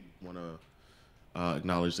conversation. Really want to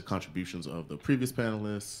acknowledge the contributions of the previous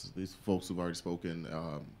panelists, these folks who've already spoken.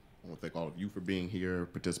 I want to thank all of you for being here,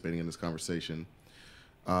 participating in this conversation.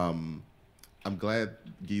 I'm glad,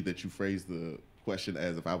 Guy, that you phrased the question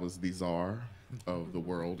as if I was the czar of the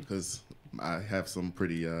world, because I have some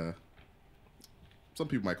pretty, some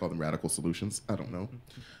people might call them radical solutions. I don't know.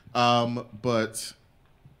 But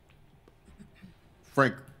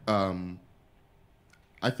Frank,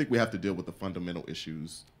 I think we have to deal with the fundamental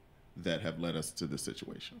issues that have led us to this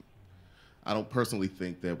situation. I don't personally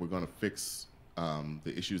think that we're going to fix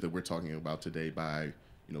the issues that we're talking about today by,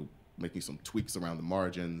 making some tweaks around the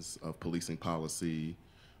margins of policing policy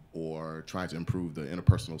or trying to improve the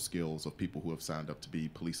interpersonal skills of people who have signed up to be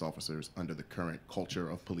police officers under the current culture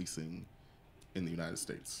of policing in the United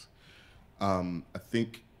States. I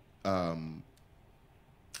think,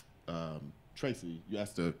 Tracie,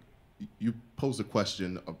 you posed a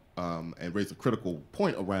question and raised a critical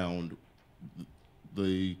point around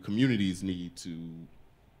the community's need to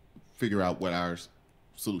figure out what our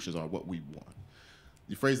solutions are, what we want.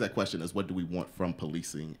 You phrased that question as, what do we want from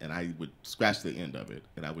policing? And I would scratch the end of it,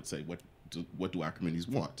 and I would say, what do our communities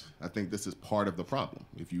want? I think this is part of the problem.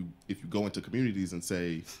 If you go into communities and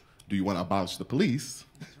say, do you want to abolish the police?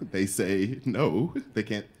 They say no, they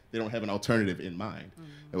can't. They don't have an alternative in mind.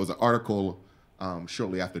 There was an article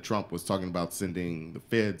shortly after Trump was talking about sending the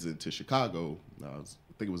feds into Chicago. I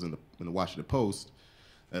think it was in the Washington Post.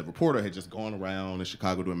 A reporter had just gone around in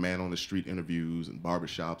Chicago doing man-on-the-street interviews and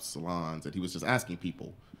barbershops, salons, and he was just asking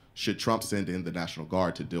people, should Trump send in the National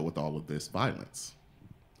Guard to deal with all of this violence?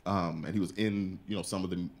 And he was in, some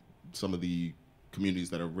of the communities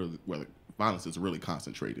that are really where the violence is really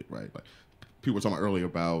concentrated, right? Like people were talking earlier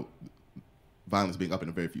about violence being up in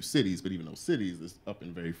a very few cities, but even those cities is up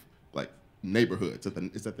in very neighborhoods.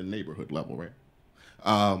 It's at the neighborhood level, right?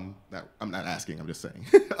 Now, I'm not asking, I'm just saying.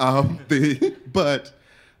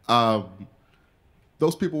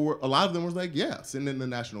 Those people a lot of them was like, yeah, send in the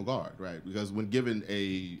National Guard, right? Because when given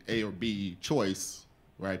a or B choice,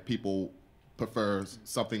 right, people prefer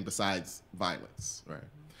something besides violence, right?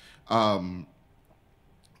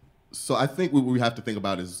 So I think what we have to think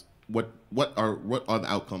about is what are the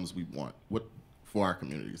outcomes we want for our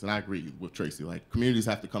communities. And I agree with Tracie, communities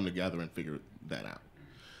have to come together and figure that out.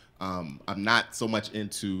 I'm not so much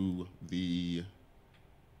into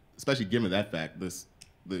especially given that fact,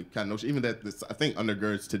 the kind of notion, even that this, I think,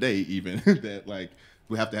 undergirds today even,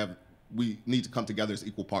 that we need to come together as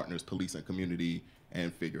equal partners, police and community,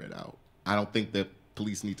 and figure it out. I don't think that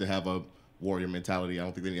police need to have a warrior mentality. I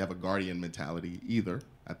don't think they need to have a guardian mentality either.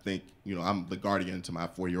 I think, I'm the guardian to my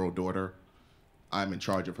 4-year-old daughter. I'm in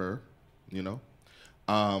charge of her,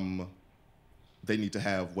 They need to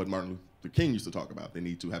have what Martin Luther King used to talk about. They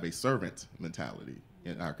need to have a servant mentality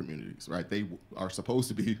in our communities, right? They are supposed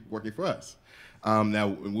to be working for us. Now,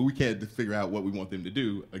 when we can't figure out what we want them to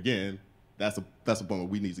do, again, that's a point where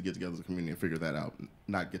we need to get together as a community and figure that out,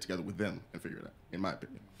 not get together with them and figure it out, in my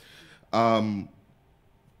opinion.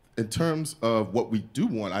 In terms of what we do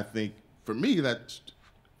want, I think, for me, I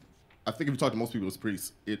think if you talk to most people,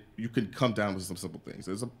 you can come down with some simple things.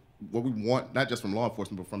 What we want, not just from law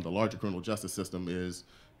enforcement, but from the larger criminal justice system, is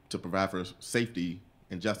to provide for safety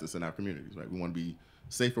and justice in our communities, right? We want to be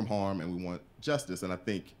safe from harm, and we want justice. And I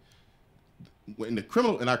think in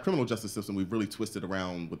our criminal justice system, we've really twisted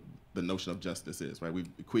around what the notion of justice is, right? We've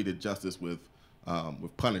equated justice with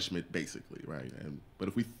punishment, basically, right? But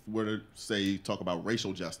if we were to talk about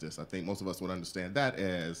racial justice, I think most of us would understand that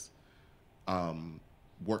as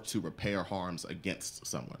work to repair harms against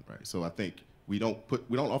someone, right? So I think we don't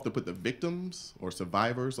often put the victims or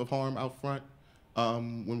survivors of harm out front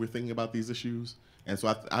when we're thinking about these issues. And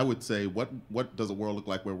so I would say, what does a world look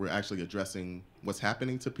like where we're actually addressing what's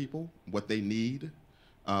happening to people, what they need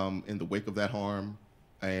in the wake of that harm,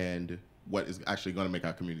 and what is actually going to make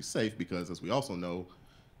our community safe? Because as we also know,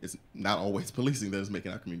 it's not always policing that is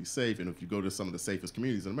making our community safe. And if you go to some of the safest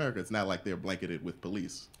communities in America, it's not like they're blanketed with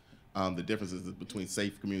police. The differences between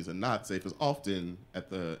safe communities and not safe is often at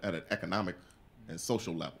an economic and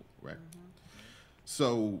social level, right? Mm-hmm.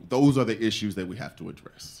 So those are the issues that we have to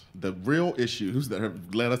address. The real issues that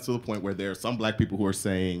have led us to the point where there are some black people who are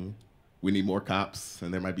saying we need more cops,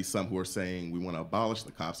 and there might be some who are saying we want to abolish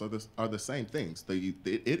the cops, are the same things. It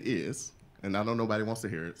is, and I know nobody wants to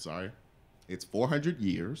hear it, sorry, it's 400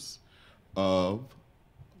 years of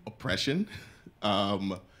oppression,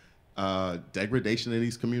 degradation in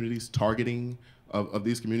these communities, targeting of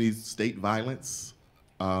these communities, state violence,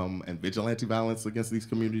 and vigilante violence against these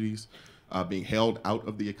communities, being held out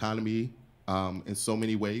of the economy in so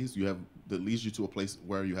many ways. That leads you to a place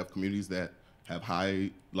where you have communities that have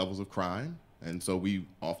high levels of crime, and so we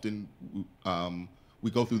often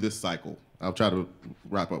we go through this cycle. I'll try to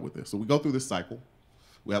wrap up with this. So we go through this cycle.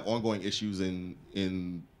 We have ongoing issues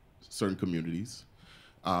in certain communities.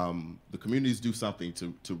 The communities do something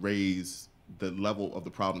to raise the level of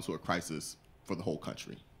the problem to a crisis for the whole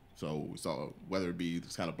country. So we saw whether it be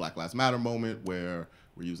this kind of Black Lives Matter moment where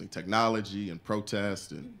we're using technology and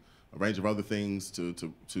protest and a range of other things to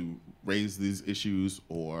raise these issues,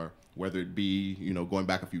 or whether it be, you know, going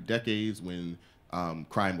back a few decades when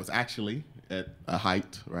crime was actually at a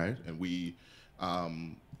height, right? And we,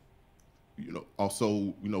 you know,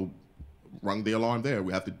 also, you know, rung the alarm there.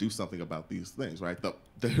 We have to do something about these things, right?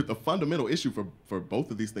 The fundamental issue for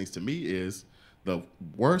both of these things to me is the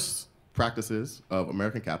worst practices of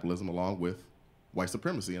American capitalism along with white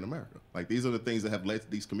supremacy in America. Like, these are the things that have led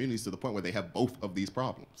these communities to the point where they have both of these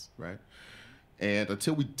problems, right? And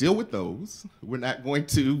until we deal with those, we're not going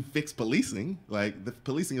to fix policing. Like, the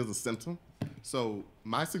policing is a symptom. So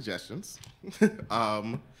my suggestions,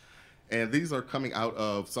 and these are coming out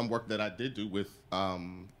of some work that I did do with other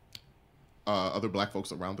Black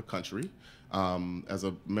folks around the country. As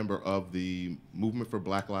a member of the Movement for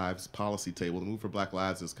Black Lives policy table. The Movement for Black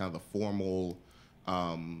Lives is kind of the formal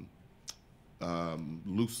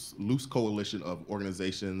loose coalition of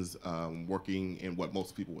organizations working in what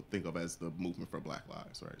most people would think of as the Movement for Black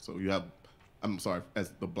Lives, right? So you have,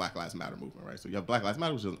 as the Black Lives Matter movement, right? So you have Black Lives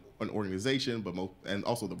Matter, which is an organization, but and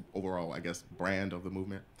also the overall, I guess, brand of the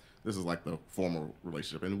movement. This is like the formal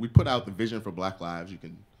relationship. And we put out the vision for Black Lives. You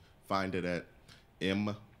can find it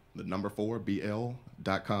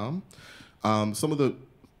at4bl.com. Some of the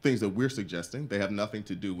things that we're suggesting, they have nothing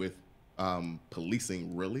to do with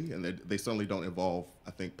policing, really, and they certainly don't involve,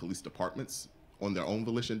 I think, police departments on their own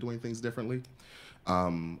volition doing things differently.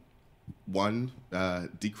 One,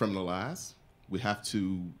 decriminalize. We have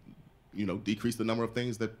to, you know, decrease the number of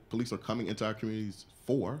things that police are coming into our communities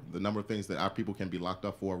for, the number of things that our people can be locked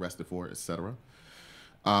up for, arrested for, et cetera.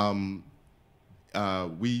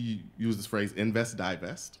 We use this phrase, invest,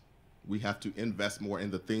 divest. We have to invest more in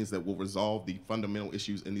the things that will resolve the fundamental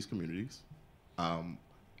issues in these communities.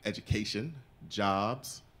 Education,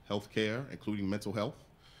 jobs, healthcare, including mental health.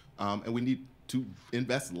 And we need to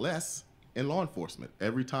invest less in law enforcement.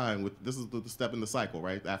 Every time, this is the step in the cycle,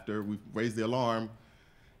 right? After we've raised the alarm,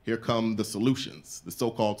 here come the solutions, the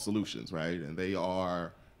so-called solutions, right? And they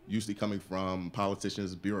are usually coming from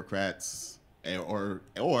politicians, bureaucrats, or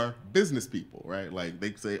business people, right? Like,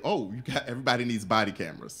 they say, oh, everybody needs body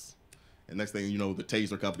cameras. And next thing you know, the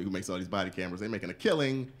Taser company who makes all these body cameras, they're making a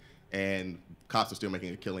killing, and cops are still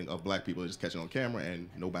making a killing of Black people. They're just catching on camera, and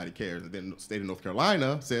nobody cares. And then the state of North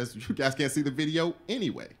Carolina says, you guys can't see the video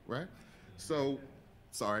anyway, right? So,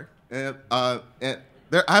 sorry. And I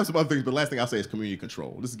have some other things, but the last thing I'll say is community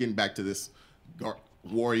control. This is getting back to this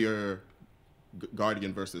warrior,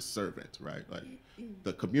 guardian versus servant, right? Like,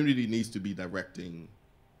 the community needs to be directing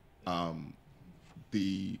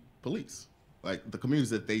the police, like the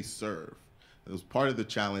communities that they serve. Because part of the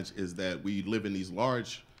challenge is that we live in these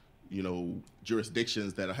large, you know,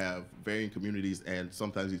 jurisdictions that have varying communities, and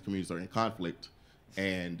sometimes these communities are in conflict,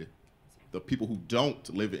 and the people who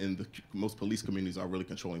don't live in most police communities are really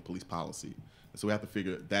controlling police policy. And so we have to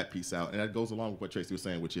figure that piece out. And that goes along with what Tracie was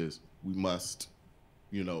saying, which is we must,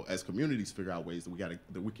 you know, as communities, figure out ways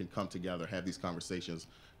that we can come together, have these conversations,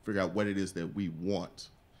 figure out what it is that we want,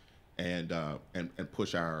 and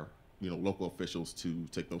push our, you know, local officials to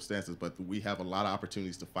take those stances. But we have a lot of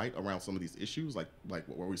opportunities to fight around some of these issues, like where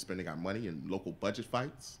we're spending our money in local budget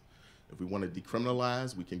fights. If we want to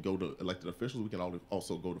decriminalize, we can go to elected officials. We can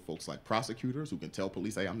also go to folks like prosecutors who can tell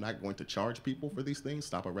police, hey, I'm not going to charge people for these things,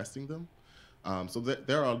 stop arresting them. So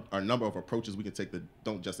there are a number of approaches we can take that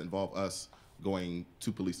don't just involve us going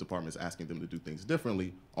to police departments asking them to do things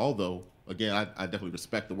differently. Although, again, I definitely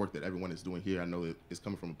respect the work that everyone is doing here. I know that it's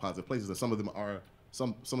coming from positive places, and some of them are,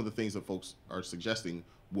 some of the things that folks are suggesting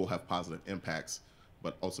will have positive impacts.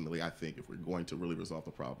 But ultimately, I think if we're going to really resolve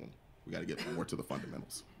the problem, we got to get more to the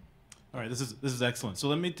fundamentals. All right, this is excellent. So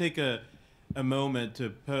let me take a moment to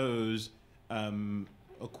pose a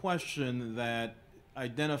question that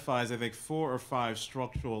identifies, I think, 4 or 5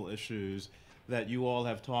 structural issues that you all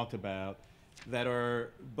have talked about that are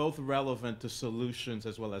both relevant to solutions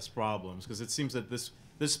as well as problems, because it seems that this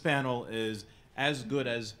panel is as good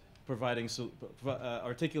as providing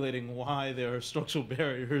articulating why there are structural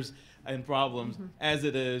barriers and problems as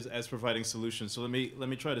it is as providing solutions. So let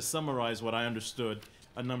me try to summarize what I understood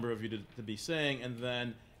a number of you to be saying, and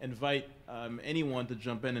then invite anyone to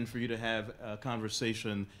jump in and for you to have a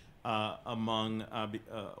conversation among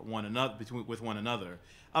one another, with one another.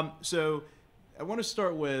 So I want to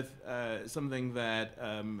start with something that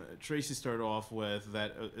Tracie started off with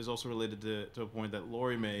that is also related to a point that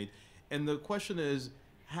Laurie made. And the question is,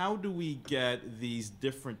 how do we get these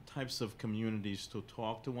different types of communities to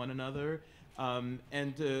talk to one another?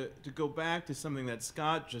 And to go back to something that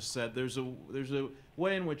Scott just said, there's a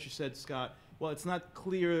way in which you said, Scott, well, it's not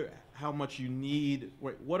clear how much you need.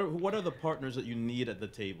 Right? What are the partners that you need at the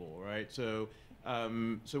table, right? So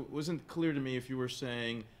so it wasn't clear to me if you were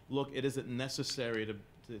saying, look, it isn't necessary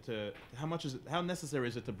to how necessary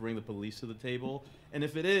is it to bring the police to the table? And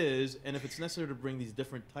if it is, and if it's necessary to bring these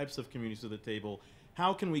different types of communities to the table,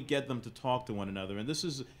 how can we get them to talk to one another? And this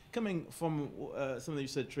is coming from something you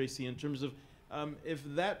said, Tracie, in terms of if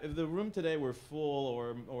the room today were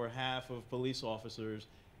full or half of police officers,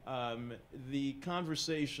 the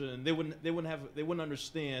conversation they wouldn't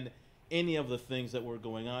understand any of the things that were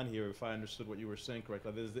going on here. If I understood what you were saying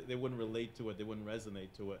correctly, they wouldn't relate to it. They wouldn't resonate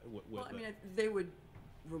to it. Well, I mean, they would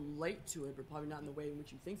relate to it, but probably not in the way in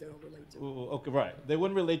which you think they'll relate to it. Okay, right. They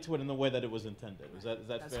wouldn't relate to it in the way that it was intended. Is that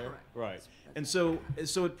That's fair? correct. Right. That's And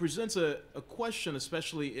so it presents a question,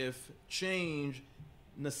 especially if change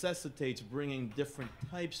necessitates bringing different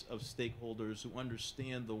types of stakeholders who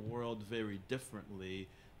understand the world very differently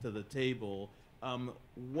to the table.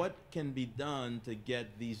 What can be done to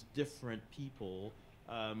get these different people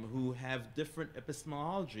who have different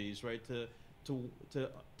epistemologies, right, to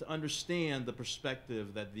understand the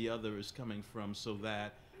perspective that the other is coming from, so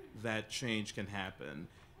that that change can happen.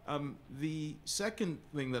 The second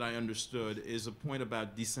thing that I understood is a point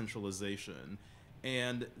about decentralization.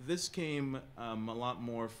 And this came a lot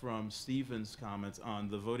more from Stephen's comments on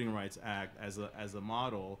the Voting Rights Act as a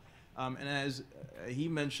model. And as he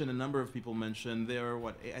mentioned, a number of people mentioned, there are,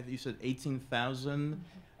 what, you said 18,000,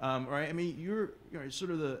 right? I mean, you're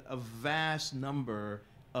sort of a vast number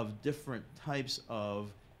of different types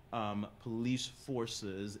of police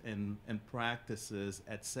forces and practices,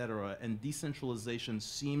 et cetera, and decentralization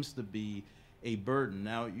seems to be a burden.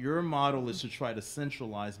 Now, your model is to try to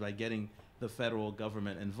centralize by getting the federal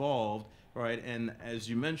government involved, right? And as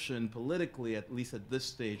you mentioned, politically, at least at this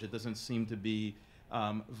stage, it doesn't seem to be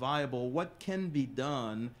viable. What can be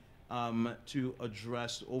done to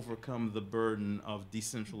overcome the burden of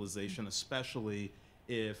decentralization, especially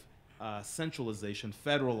if centralization,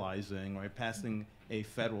 federalizing, right, passing a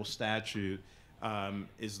federal statute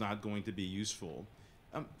is not going to be useful?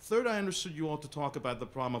 Third, I understood you all to talk about the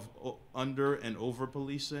problem of under and over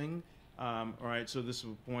policing. All right, so this is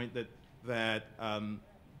a point that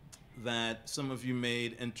some of you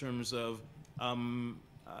made in terms of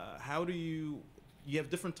how do you have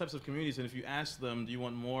different types of communities, and if you ask them, do you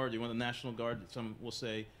want more, do you want the National Guard, some will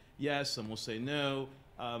say yes, some will say no.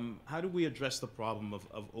 How do we address the problem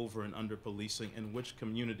of over and under policing in which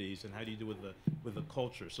communities, and how do you do with the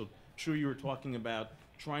culture? So, Tru, you were talking about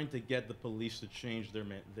trying to get the police to change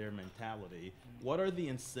their mentality. What are the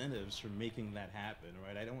incentives for making that happen,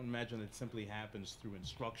 right? I don't imagine it simply happens through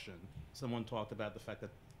instruction. Someone talked about the fact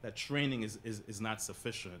that training is not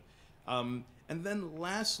sufficient. And then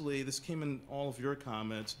lastly, this came in all of your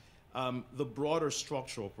comments, the broader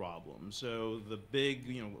structural problem. So the big,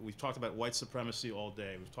 we've talked about white supremacy all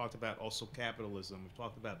day. We've talked about also capitalism. We've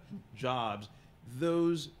talked about jobs.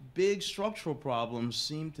 Those big structural problems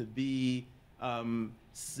seem to be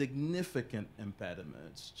significant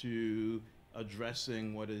impediments to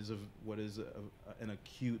addressing what is an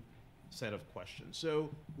acute set of questions. So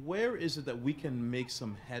where is it that we can make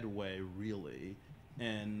some headway really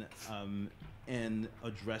in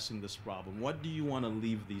addressing this problem? What do you want to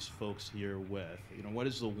leave these folks here with? What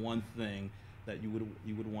is the one thing that you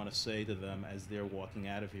would want to say to them as they're walking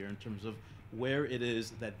out of here in terms of where it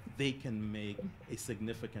is that they can make a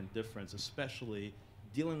significant difference, especially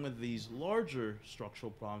dealing with these larger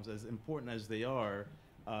structural problems, as important as they are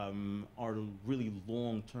really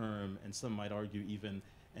long-term, and some might argue even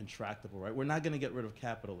intractable, right? We're not going to get rid of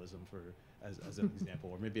capitalism, as an example,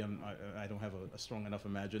 or maybe I don't have a strong enough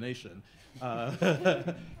imagination.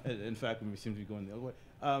 In fact, we seem to be going the other way.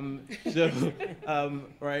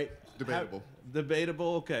 Right? Debatable.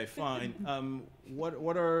 Debatable. Okay, fine.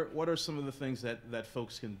 What are some of the things that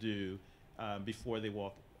folks can do before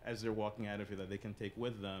as they're walking out of here, that they can take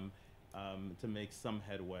with them to make some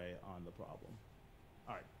headway on the problem?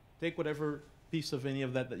 All right. Take whatever piece of any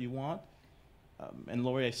of that you want. And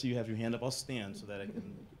Laurie, I see you have your hand up. I'll stand so that I can.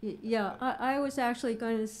 Yeah, I was actually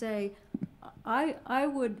going to say, I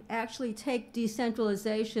would actually take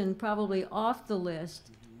decentralization probably off the list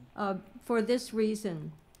for this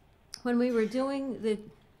reason. When we were doing the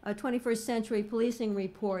 21st Century Policing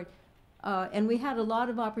Report, And we had a lot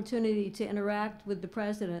of opportunity to interact with the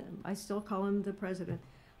president. I still call him the president.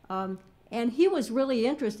 And he was really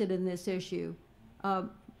interested in this issue.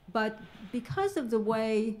 But because of the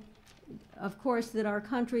way, of course, that our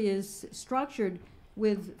country is structured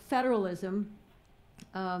with federalism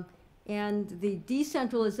and the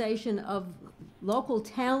decentralization of local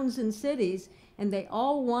towns and cities, and they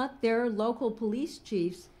all want their local police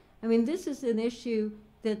chiefs. I mean, this is an issue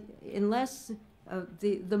that unless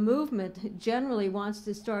the movement generally wants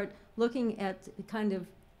to start looking at kind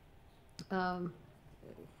of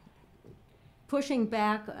pushing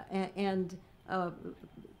back and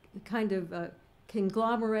kind of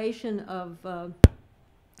conglomeration of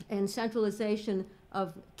and centralization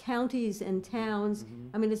of counties and towns.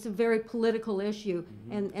 I mean, it's a very political issue,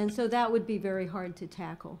 and so that would be very hard to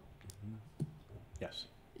tackle. Yes.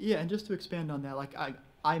 Yeah, and just to expand on that, like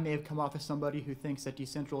I may have come off as somebody who thinks that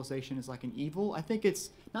decentralization is like an evil. I think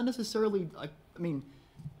it's not necessarily like, I mean,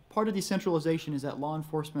 part of decentralization is that law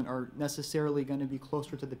enforcement are necessarily going to be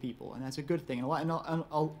closer to the people, and that's a good thing. And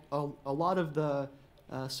a lot of the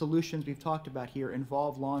solutions we've talked about here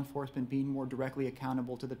involve law enforcement being more directly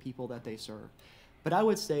accountable to the people that they serve. But I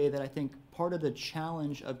would say that I think part of the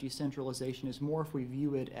challenge of decentralization is more if we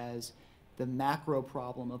view it as the macro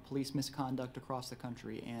problem of police misconduct across the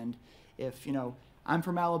country. And if, you know, I'm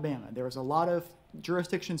from Alabama, there's a lot of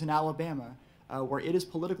jurisdictions in Alabama where it is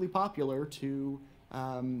politically popular to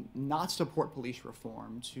not support police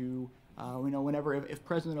reform, to, you know, whenever, if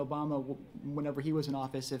President Obama, whenever he was in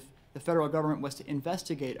office, if the federal government was to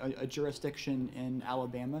investigate a jurisdiction in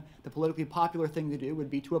Alabama, the politically popular thing to do would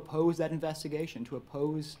be to oppose that investigation, to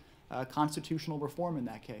oppose constitutional reform in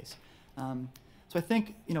that case. So I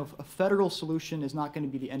think, you know, a federal solution is not going to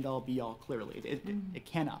be the end-all, be-all, clearly. It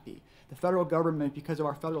cannot be. The federal government, because of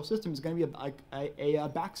our federal system, is going to be a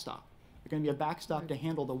backstop. They're going to be a backstop to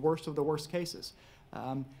handle the worst of the worst cases.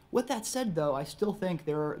 With that said, though, I still think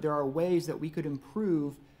there are ways that we could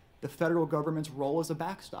improve the federal government's role as a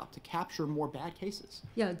backstop to capture more bad cases.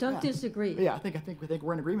 Yeah, don't disagree. Yeah, I think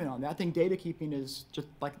we're in agreement on that. I think data keeping is just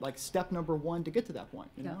like step number one to get to that point.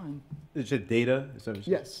 You know. And Is it data? Is that what you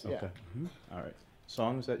said? yes. Yeah. Okay. All right.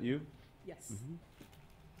 Song, is that you? Yes.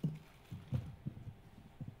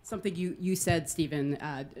 Something you said, Stephen,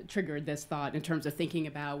 triggered this thought in terms of thinking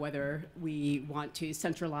about whether we want to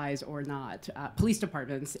centralize or not police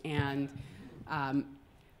departments. And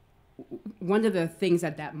one of the things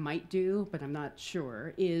that might do, but I'm not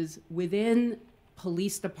sure, is within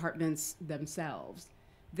police departments themselves,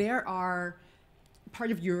 there are part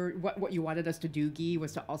of what you wanted us to do, Guy,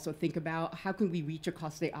 was to also think about how can we reach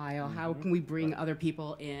across the aisle, how can we bring other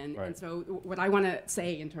people in. And so what I want to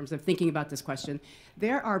say in terms of thinking about this question,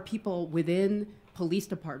 there are people within police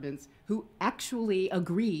departments who actually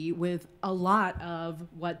agree with a lot of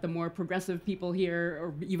what the more progressive people here,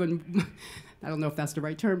 or even, I don't know if that's the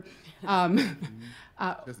right term.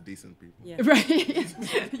 Just decent people. Yeah.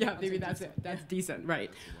 Right. Yeah, maybe that's it. That's decent,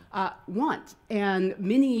 right. Want. And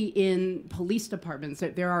many in police departments,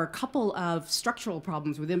 there are a couple of structural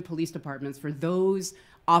problems within police departments for those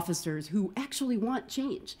officers who actually want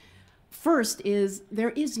change. First is there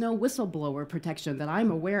is no whistleblower protection that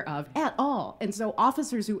I'm aware of at all. And so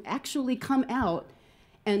officers who actually come out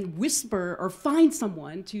and whisper or find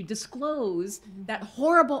someone to disclose that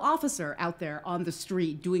horrible officer out there on the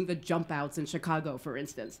street doing the jump outs in Chicago, for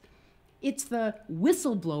instance. It's the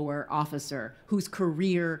whistleblower officer whose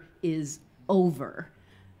career is over.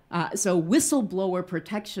 So whistleblower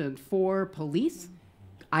protection for police,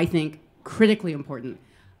 I think, critically important.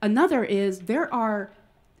 Another is there are,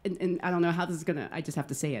 and I don't know how this is gonna, I just have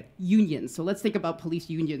to say it, unions. So let's think about police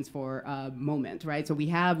unions for a moment, right? So we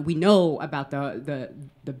know about the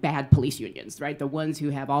bad police unions, right? The ones who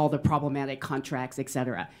have all the problematic contracts, et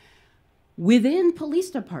cetera. Within police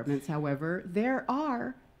departments, however, there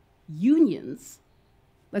are unions.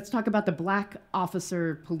 Let's talk about the black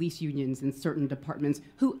officer police unions in certain departments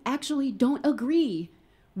who actually don't agree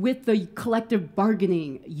with the collective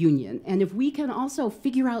bargaining union. And if we can also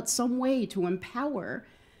figure out some way to empower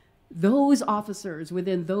those officers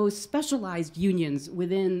within those specialized unions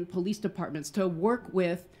within police departments to work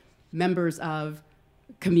with members of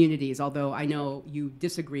communities, although I know you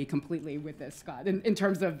disagree completely with this, Scott, in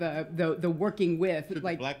terms of the working with. Should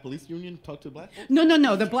like, the black police union talk to black folks? No.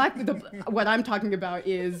 What I'm talking about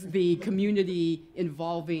is the community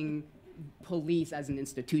involving police as an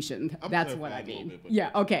institution. That's what I mean.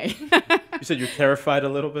 Yeah, okay. You said you're terrified a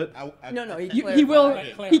little bit? No,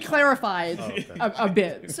 He clarified a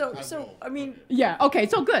bit. So I mean, yeah, okay,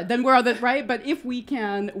 so good. Then we're all right. But if we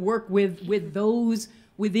can work with those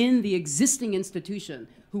within the existing institution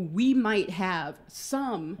who we might have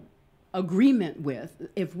some agreement with,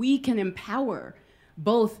 if we can empower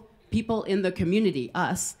both people in the community,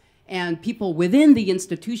 us, and people within the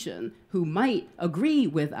institution who might agree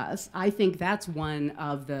with us, I think that's one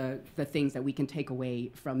of the things that we can take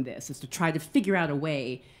away from this, is to try to figure out a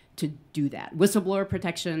way to do that. Whistleblower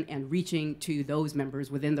protection and reaching to those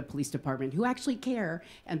members within the police department who actually care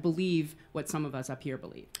and believe what some of us up here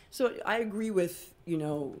believe. So I agree with,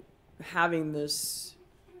 having this,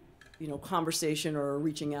 conversation or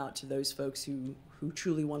reaching out to those folks who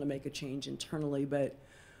truly want to make a change internally. But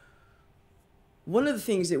one of the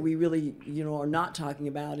things that we really, are not talking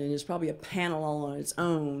about, and is probably a panel all on its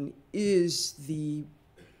own, is the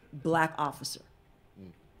Black officer.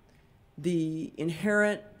 The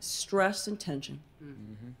inherent stress and tension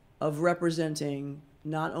of representing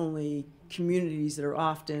not only communities that are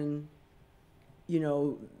often,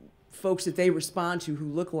 folks that they respond to who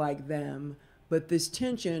look like them, but this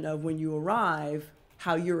tension of when you arrive,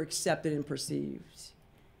 how you're accepted and perceived.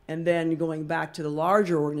 And then going back to the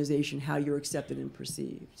larger organization, how you're accepted and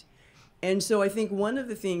perceived. And so I think one of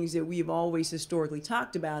the things that we've always historically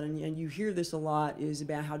talked about, and you hear this a lot, is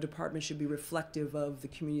about how departments should be reflective of the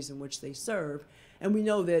communities in which they serve. And we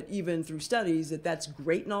know that even through studies that that's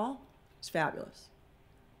great and all, it's fabulous.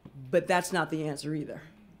 But that's not the answer either,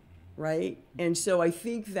 right? And so I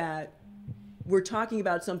think that we're talking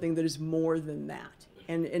about something that is more than that.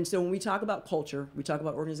 And so when we talk about culture, we talk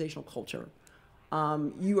about organizational culture,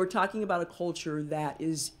 you are talking about a culture that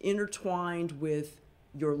is intertwined with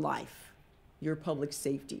your life, your public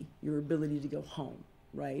safety, your ability to go home,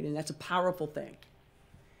 right? And that's a powerful thing.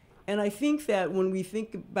 And I think that when we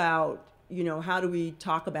think about, how do we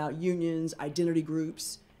talk about unions, identity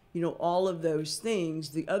groups, all of those things,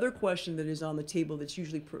 the other question that is on the table that's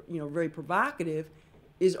usually, very provocative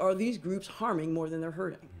is, are these groups harming more than they're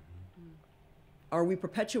hurting? Are we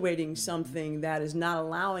perpetuating something that is not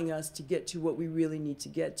allowing us to get to what we really need to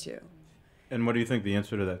get to? And what do you think the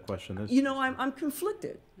answer to that question is? I'm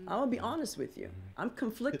conflicted. I'll be honest with you. I'm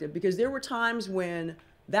conflicted because there were times when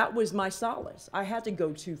that was my solace. I had to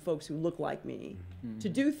go to folks who look like me to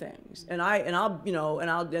do things. And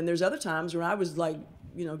there's other times where I was like,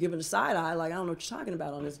 given a side eye, like, I don't know what you're talking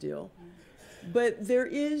about on this deal. But there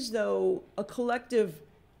is, though, a collective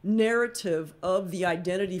narrative of the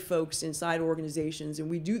identity folks inside organizations, and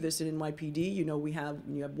we do this at NYPD. We have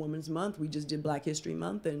Women's Month. We just did Black History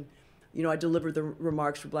Month, and I delivered the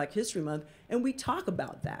remarks for Black History Month, and we talk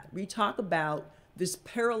about that. We talk about this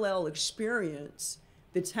parallel experience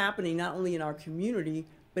that's happening not only in our community,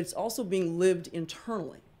 but it's also being lived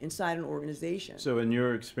internally inside an organization. So in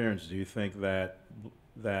your experience, do you think that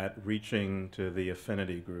reaching to the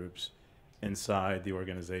affinity groups inside the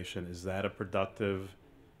organization, is that a productive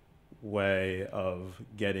way of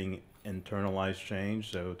getting internalized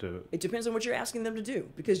change? It depends on what you're asking them to do,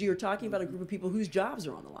 because you're talking about a group of people whose jobs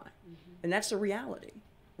are on the line. And that's the reality,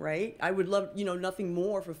 right? I would love, nothing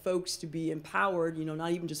more for folks to be empowered,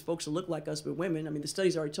 not even just folks that look like us, but women. I mean, the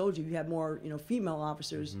studies already told you have more, female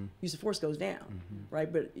officers, use of force goes down,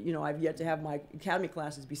 right? But, I've yet to have my academy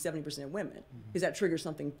classes be 70% women, because that triggers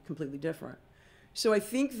something completely different. So I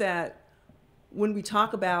think that when we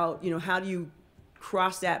talk about, how do you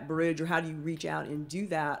cross that bridge, or how do you reach out and do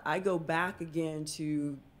that, I go back again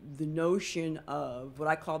to the notion of what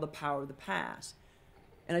I call the power of the past.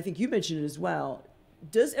 And I think you mentioned it as well.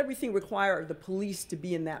 Does everything require the police to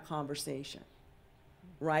be in that conversation,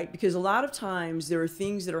 right? Because a lot of times there are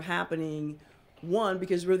things that are happening, one,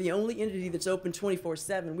 because we're the only entity that's open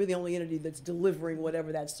 24/7. We're the only entity that's delivering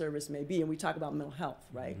whatever that service may be. And we talk about mental health,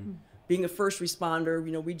 right? Being a first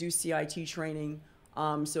responder, we do CIT training,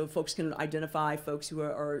 so folks can identify folks who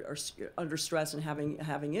are under stress and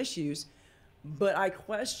having issues. But I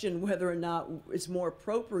question whether or not it's more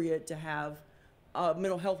appropriate to have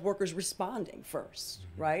mental health workers responding first,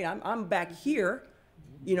 right? I'm back here,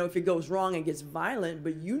 if it goes wrong and gets violent,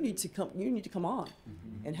 but you need to come on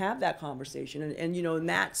and have that conversation. And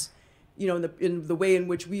that's, in the way in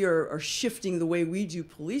which we are shifting the way we do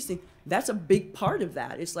policing, that's a big part of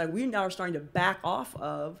that. It's like we now are starting to back off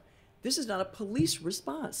of, this is not a police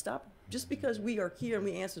response. Stop. Just because we are here and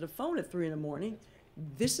we answer the phone at 3 in the morning,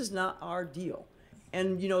 this is not our deal.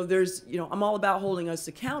 And, I'm all about holding us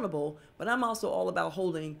accountable, but I'm also all about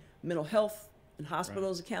holding mental health and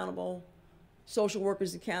hospitals accountable, social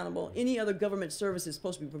workers accountable. Any other government services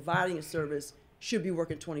supposed to be providing a service should be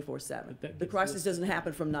working 24/7. The crisis doesn't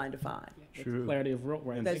happen from 9 to 5. True. Clarity of role,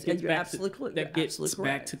 right? You're absolutely that gets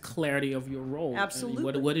back to clarity of your role. Absolutely.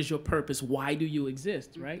 I mean, what is your purpose? Why do you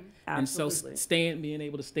exist, right? Absolutely. And so being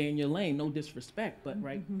able to stay in your lane, no disrespect, but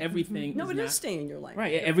right, everything. No, it is stay in your lane.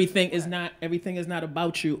 Right, everything is not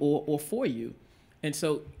about you or for you, and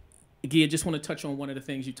so Guy, I just want to touch on one of the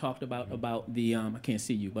things you talked about the I can't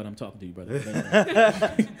see you, but I'm talking to you,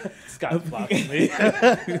 brother. Scott blocking me.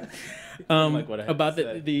 About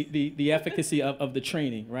the efficacy of the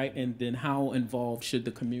training, right? And then how involved should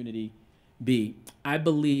the community be? I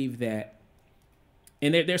believe that,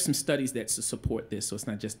 and there's some studies that support this, so it's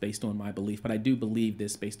not just based on my belief, but I do believe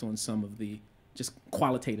this based on some of the just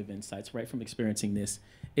qualitative insights, right, from experiencing this,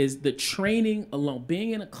 is the training alone,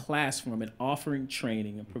 being in a classroom and offering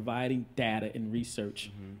training and providing data and research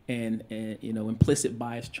and you know, implicit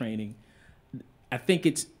bias training. I think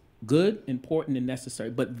it's good, important, and necessary,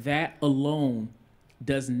 but that alone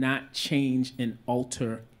does not change and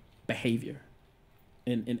alter behavior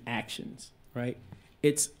and actions, right?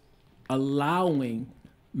 It's allowing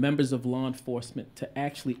members of law enforcement to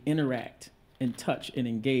actually interact and touch and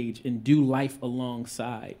engage and do life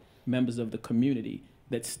alongside members of the community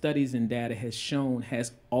that studies and data has shown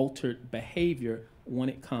has altered behavior when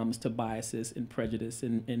it comes to biases and prejudice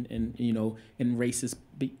and you know, and racist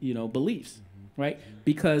you know, beliefs, right?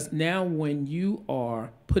 Because now when you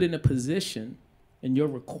are put in a position and you're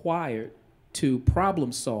required to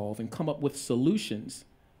problem solve and come up with solutions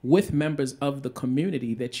with members of the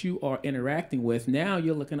community that you are interacting with, now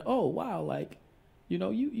you're looking, oh wow, like, you know,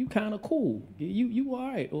 you kind of cool. You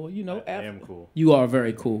all right, or you know, I am cool. You are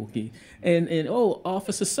very cool, and oh,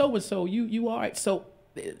 officer so and so, you all right. So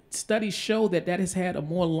studies show that has had a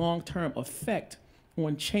more long-term effect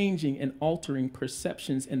on changing and altering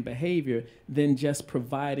perceptions and behavior than just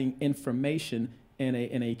providing information in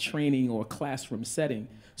a training or classroom setting.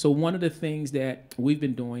 So one of the things that we've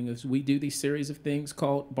been doing is we do these series of things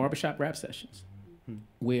called barbershop rap sessions,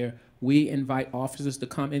 where we invite officers to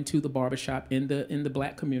come into the barbershop in the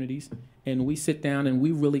black communities, and we sit down and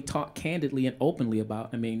we really talk candidly and openly about,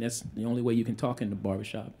 I mean, that's the only way you can talk in the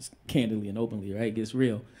barbershop, is candidly and openly, right? It gets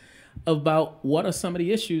real. About what are some of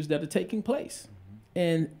the issues that are taking place.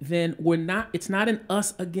 And then it's not an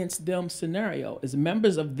us against them scenario. As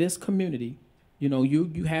members of this community, you know,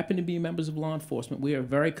 you happen to be members of law enforcement. We are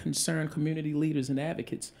very concerned community leaders and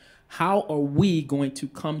advocates. How are we going to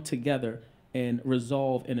come together and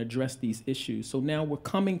resolve and address these issues? So now we're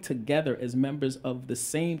coming together as members of the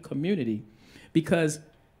same community, because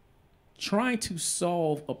trying to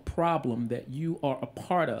solve a problem that you are a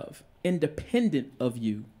part of, independent of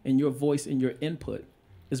you and your voice and your input,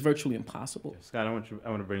 is virtually impossible. Scott, I want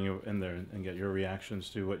to bring you in there and get your reactions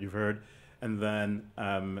to what you've heard, and then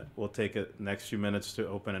we'll take the next few minutes to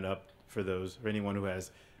open it up for anyone who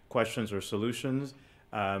has questions or solutions,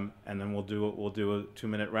 and then we'll do a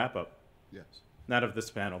 2-minute wrap up. Yes. Not of this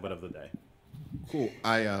panel, but of the day. Cool.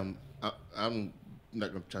 I'm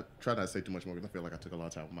not going to try not to say too much more because I feel like I took a lot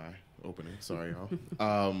of time with my opening. Sorry,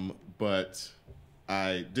 y'all. But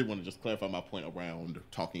I did want to just clarify my point around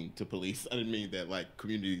talking to police. I didn't mean that like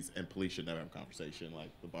communities and police should never have a conversation. Like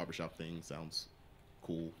the barbershop thing sounds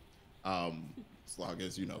cool. As long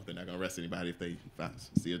as, you know, they're not going to arrest anybody if they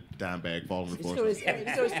see a dime bag fall on the floor. So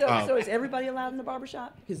is everybody allowed in the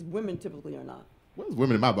barbershop? Because women typically are not. Well, there's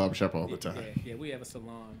women in my barbershop all the time. Yeah, we have a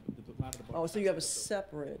salon. Oh, so you have a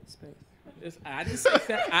separate space. I didn't say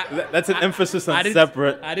that. That's an emphasis on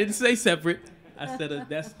separate. I didn't say separate. I said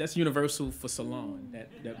that's universal for salon.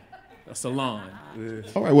 A salon.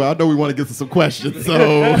 All right. Well, I know we want to get to some questions,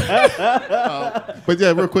 so. But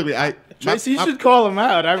yeah, real quickly, Tracie, you should call him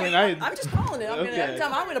out. I mean, I'm just calling it. I mean, Okay. every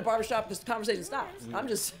time I'm in a barbershop, this conversation stops. I'm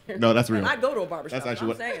just. No, that's real. And I go to a barbershop. That's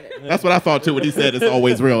actually I'm saying it. That's what I thought too when he said it's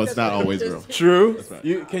always real. It's not always real. True. That's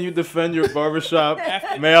right. Can you defend your barbershop?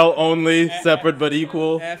 Male only, separate but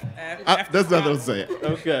equal. That's nothing to say.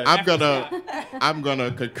 Okay. I'm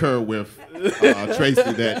gonna concur with Tracie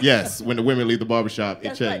that yes, when the women leave the barbershop, it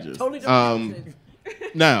That's right. changes. Totally different.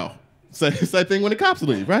 Now, same thing when the cops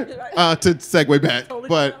leave, right? To segue back, Totally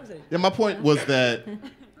but different. yeah, my point was that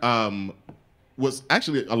was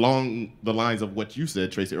actually along the lines of what you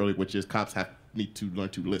said, Tracie, earlier, which is cops need to learn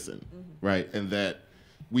to listen, right? And that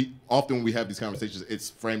we often when we have these conversations, it's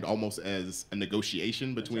framed almost as a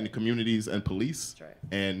negotiation between the communities and police. That's right.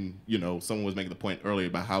 And you know, someone was making the point earlier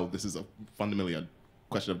about how this is fundamentally a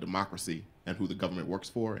question of democracy and who the government works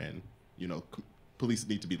for, and you know, police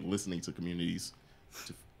need to be listening to communities.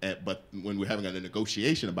 But when we're having a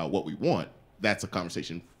negotiation about what we want, that's a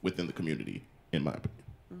conversation within the community, in my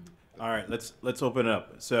opinion. All right, let's open it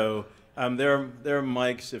up. So there are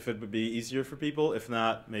mics if it would be easier for people. If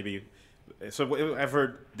not, maybe. So I've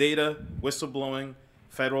heard data, whistleblowing,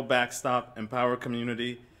 federal backstop, empower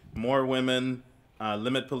community, more women,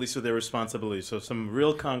 limit police to their responsibilities. So some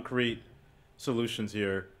real concrete solutions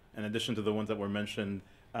here, in addition to the ones that were mentioned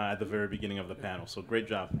at the very beginning of the panel. So great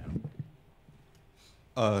job, panel.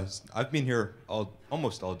 I've been here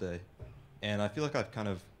almost all day. And I feel like I've kind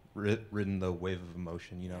of ridden the wave of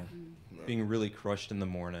emotion, you know, being really crushed in the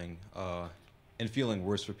morning, and feeling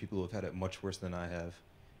worse for people who have had it much worse than I have.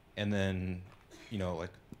 And then, you know, like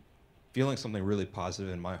feeling something really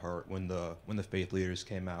positive in my heart when the faith leaders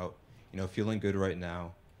came out, you know, feeling good right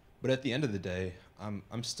now. But at the end of the day,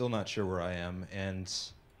 I'm still not sure where I am. And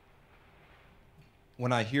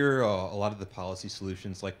when I hear a lot of the policy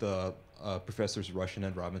solutions, like the professors Rushin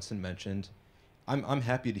and Robinson mentioned, I'm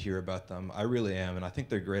happy to hear about them. I really am, and I think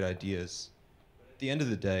they're great ideas. At the end of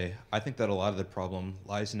the day, I think that a lot of the problem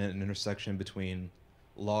lies in an intersection between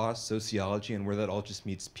law, sociology, and where that all just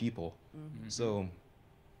meets people. Mm-hmm. So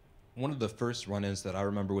one of the first run-ins that I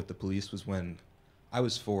remember with the police was when I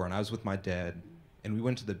was 4 and I was with my dad, and we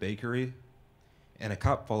went to the bakery, and a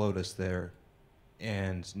cop followed us there,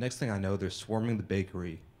 and next thing I know, they're swarming the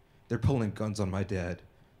bakery. They're pulling guns on my dad.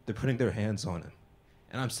 They're putting their hands on him.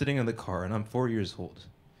 And I'm sitting in the car, and I'm 4 years old,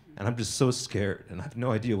 and I'm just so scared, and I have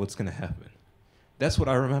no idea what's going to happen. That's what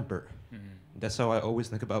I remember. Mm-hmm. That's how I always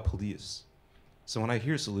think about police. So when I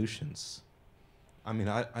hear solutions, I mean,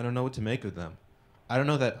 I don't know what to make of them. I don't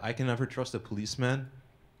know that I can ever trust a policeman,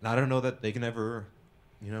 and I don't know that they can ever,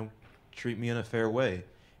 you know, treat me in a fair way.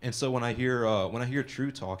 And so when I hear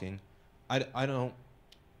Tru talking, I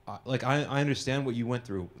understand what you went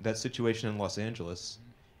through, that situation in Los Angeles.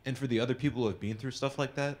 And for the other people who have been through stuff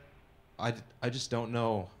like that, I just don't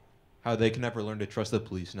know how they can ever learn to trust the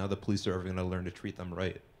police and how the police are ever going to learn to treat them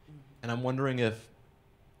right. And I'm wondering if,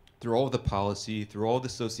 through all of the policy, through all the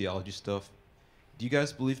sociology stuff, do you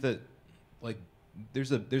guys believe that, like,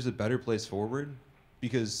 there's a better place forward?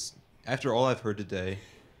 Because after all I've heard today,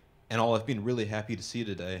 and all I've been really happy to see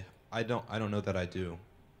today, I don't know that I do.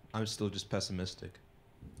 I'm still just pessimistic.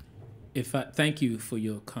 Thank you for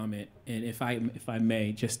your comment, and if I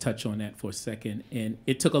may just touch on that for a second. And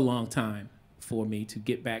it took a long time for me to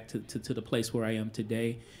get back to the place where I am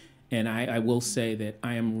today, and I will say that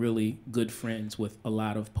I am really good friends with a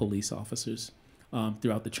lot of police officers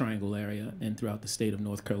throughout the Triangle area and throughout the state of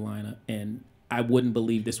North Carolina, and I wouldn't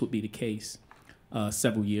believe this would be the case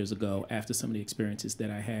several years ago after some of the experiences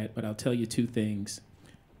that I had. But I'll tell you 2 things.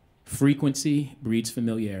 Frequency breeds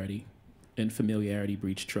familiarity, and familiarity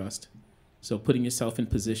breeds trust. So putting yourself in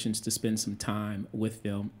positions to spend some time with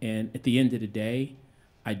them. And at the end of the day,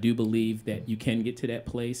 I do believe that you can get to that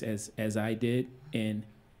place as I did. And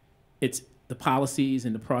it's the policies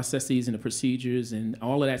and the processes and the procedures and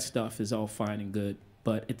all of that stuff is all fine and good.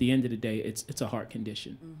 But at the end of the day, it's a heart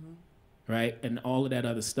condition, right? And all of that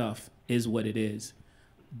other stuff is what it is.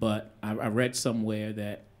 But I read somewhere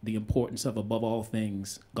that the importance of, above all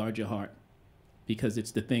things, guard your heart, because it's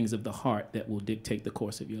the things of the heart that will dictate the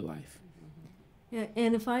course of your life. Yeah,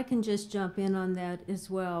 and if I can just jump in on that as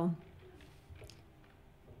well.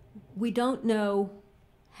 We don't know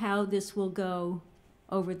how this will go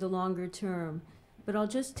over the longer term, but I'll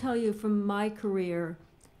just tell you from my career,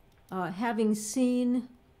 having seen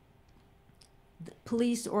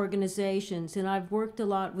police organizations, and I've worked a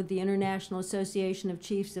lot with the International Association of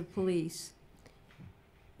Chiefs of Police,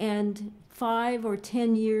 and 5 or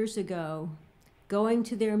 10 years ago, going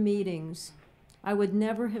to their meetings, I would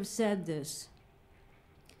never have said this,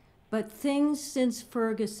 but things since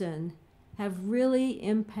Ferguson have really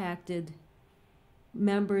impacted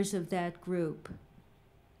members of that group.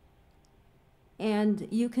 And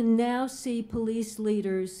you can now see police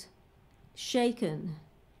leaders shaken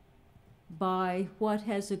by what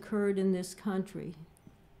has occurred in this country.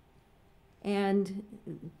 And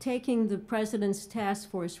taking the President's Task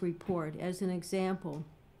Force report as an example,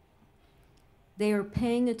 they are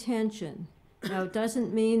paying attention. Now, it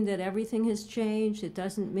doesn't mean that everything has changed. It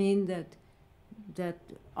doesn't mean that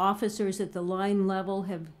officers at the line level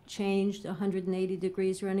have changed 180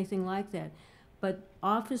 degrees or anything like that. But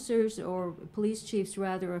officers, or police chiefs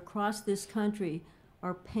rather, across this country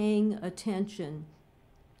are paying attention.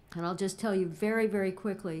 And I'll just tell you very, very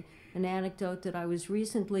quickly an anecdote that I was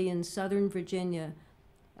recently in Southern Virginia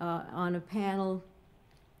on a panel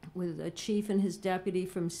with a chief and his deputy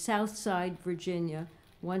from Southside Virginia,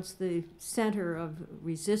 once the center of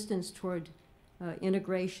resistance toward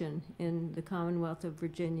integration in the Commonwealth of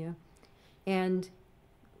Virginia. And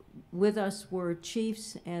with us were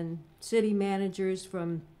chiefs and city managers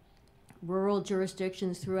from rural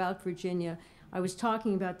jurisdictions throughout Virginia. I was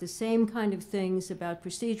talking about the same kind of things about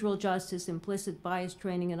procedural justice, implicit bias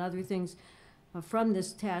training, and other things from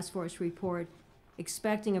this task force report,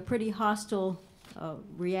 expecting a pretty hostile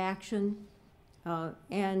reaction,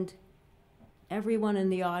 and everyone in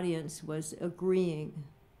the audience was agreeing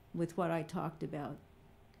with what I talked about.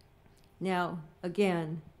 Now,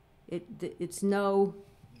 again, it's no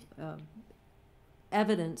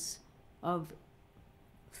evidence of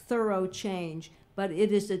thorough change, but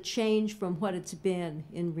it is a change from what it's been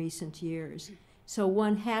in recent years. So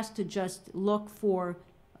one has to just look for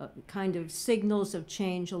kind of signals of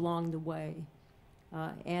change along the way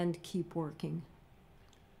and keep working.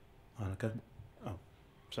 Monica? Oh,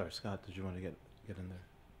 sorry, Scott, did you want to get in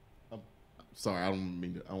there? Sorry, I don't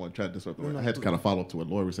mean to, I want to try to disrupt. I had to kind of follow up to what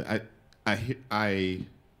Laurie was saying. I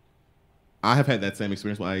have had that same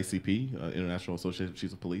experience with IACP, International Association of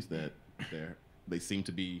Chiefs of Police, that they seem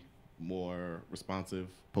to be more responsive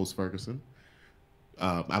post-Ferguson.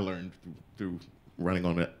 I learned through running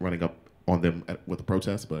up on them with the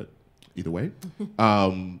protests, but either way. But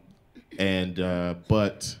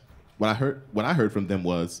what I heard from them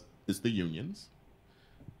was it's the unions.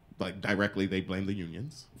 Like directly, they blame the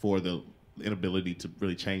unions for the inability to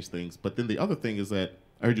really change things. But then the other thing is that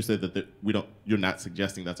I heard you say that you're not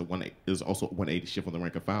suggesting there's also a 180 shift on the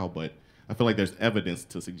rank and file, but I feel like there's evidence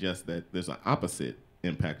to suggest that there's an opposite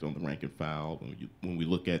impact on the rank and file when we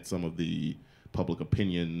look at some of the public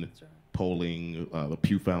opinion polling the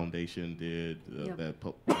Pew Foundation did, that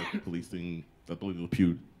policing, I believe it was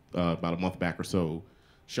Pew about a month back or so,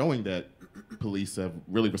 showing that police have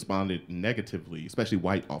really responded negatively, especially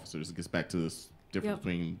white officers. It gets back to this difference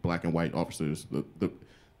between black and white officers.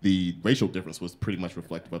 The racial difference was pretty much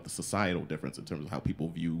reflective of the societal difference in terms of how people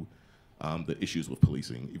view the issues with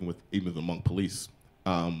policing, even among police.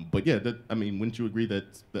 But yeah, wouldn't you agree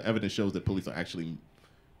that the evidence shows that police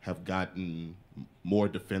have gotten more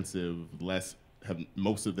defensive,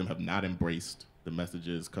 most of them have not embraced the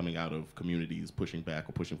messages coming out of communities pushing back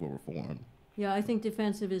or pushing for reform? Yeah, I think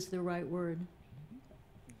defensive is the right word.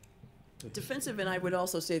 Defensive, and I would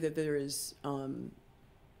also say that there is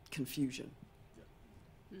confusion.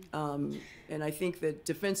 And I think that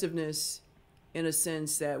defensiveness, in a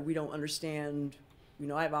sense that we don't understand,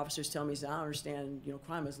 I have officers tell me, I don't understand,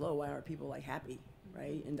 crime is low, why aren't people happy,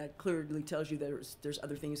 right? And that clearly tells you that there's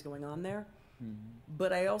other things going on there. Mm-hmm.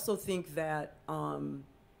 But I also think that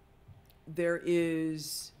there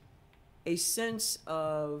is a sense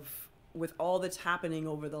of, with all that's happening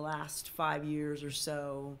over the last 5 years or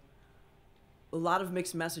so, a lot of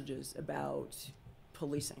mixed messages about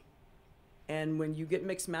policing. And when you get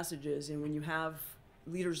mixed messages and when you have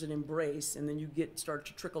leaders that embrace and then you start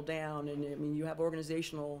to trickle down, and you have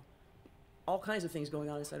all kinds of things going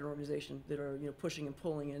on inside an organization that are pushing and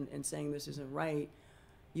pulling and saying this isn't right,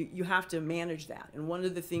 you have to manage that. And one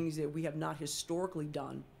of the things that we have not historically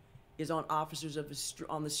done is on officers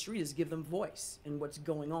on the street is give them voice in what's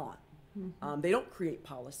going on. Mm-hmm. They don't create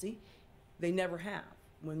policy. They never have.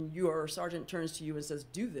 When your sergeant turns to you and says,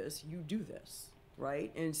 do this, you do this,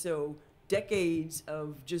 right? And so decades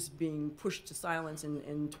of just being pushed to silence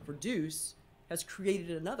and to produce has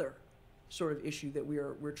created another sort of issue that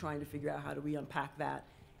we're trying to figure out how do we unpack that.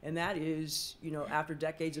 And that is, after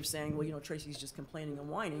decades of saying, well, Tracie's just complaining and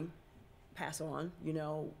whining, pass on,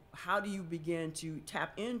 how do you begin to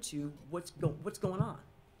tap into what's going on?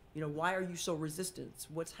 Why are you so resistant?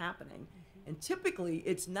 What's happening? Mm-hmm. And typically,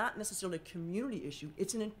 it's not necessarily a community issue,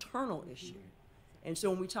 it's an internal issue. Mm-hmm. And so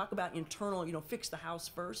when we talk about internal, fix the house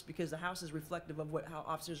first, because the house is reflective of how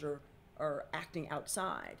officers are acting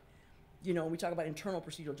outside. When we talk about internal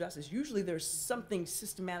procedural justice, usually there's something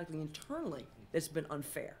systematically internally that's been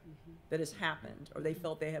unfair, mm-hmm. that has happened, or they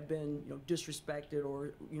felt they have been, disrespected,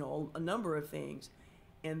 or, a number of things.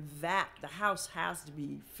 And that the house has to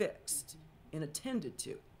be fixed and attended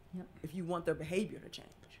to, yep. if you want their behavior to change.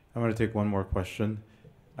 I want to take one more question,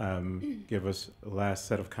 give us a last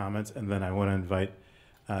set of comments, and then I want to invite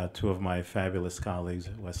two of my fabulous colleagues,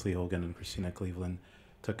 Wesley Hogan and Christina Cleveland,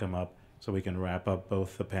 to come up so we can wrap up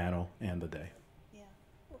both the panel and the day. Yeah.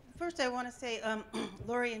 Well, first, I want to say,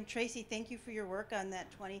 Laurie and Tracie, thank you for your work on that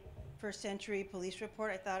 21st Century Police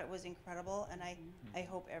Report. I thought it was incredible, and I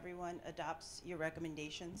hope everyone adopts your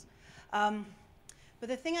recommendations. But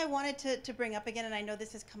the thing I wanted to bring up again, and I know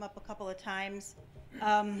this has come up a couple of times,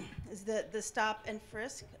 is the stop and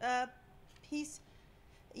frisk piece.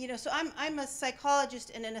 So I'm a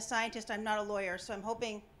psychologist and a scientist. I'm not a lawyer, so I'm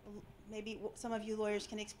hoping maybe some of you lawyers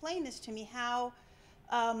can explain this to me, how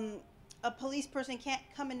a police person can't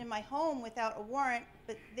come into my home without a warrant,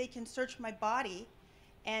 but they can search my body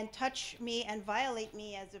and touch me and violate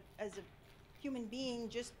me as a human being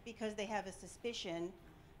just because they have a suspicion.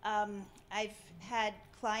 I've had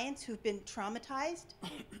clients who've been traumatized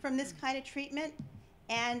from this kind of treatment,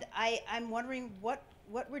 and I'm wondering what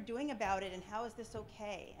what we're doing about it and how is this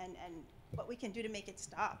okay, and what we can do to make it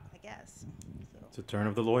stop, I guess. So. It's a turn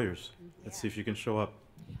of the lawyers. Let's see if you can show up.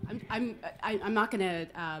 I'm not going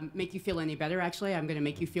to make you feel any better, actually. I'm going to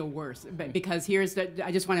make you feel worse. Because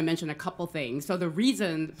I just want to mention a couple things. So the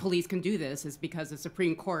reason police can do this is because the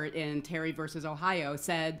Supreme Court in Terry versus Ohio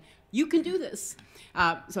said, you can do this.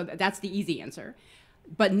 So that's the easy answer.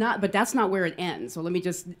 But that's not where it ends. So let me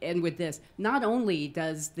just end with this. Not only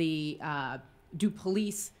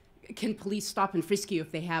can police stop and frisk you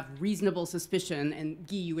if they have reasonable suspicion, and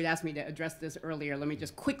Guy, you would ask me to address this earlier. Let me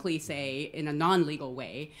just quickly say, in a non-legal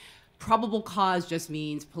way, probable cause just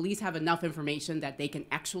means police have enough information that they can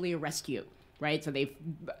actually arrest you, right? So they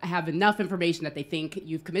have enough information that they think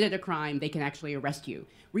you've committed a crime, they can actually arrest you.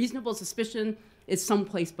 Reasonable suspicion is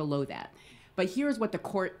someplace below that. But here's what the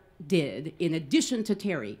court did, in addition to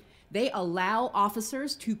Terry. They allow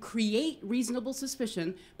officers to create reasonable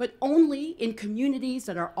suspicion, but only in communities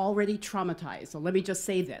that are already traumatized. So let me just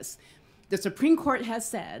say this. The Supreme Court has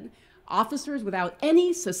said officers without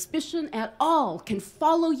any suspicion at all can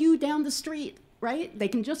follow you down the street, right? They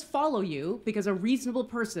can just follow you because a reasonable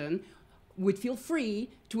person would feel free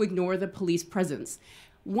to ignore the police presence.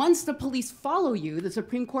 Once the police follow you, the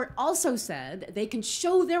Supreme Court also said they can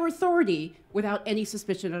show their authority without any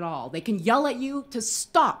suspicion at all. They can yell at you to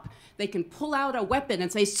stop. They can pull out a weapon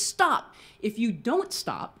and say, stop. If you don't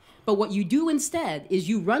stop, but what you do instead is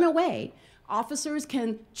you run away, officers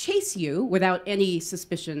can chase you without any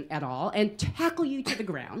suspicion at all and tackle you to the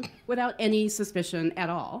ground without any suspicion at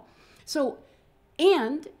all. So,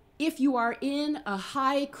 and if you are in a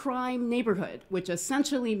high crime neighborhood, which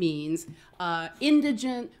essentially means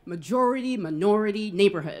indigent, majority, minority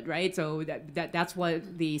neighborhood, right? So that's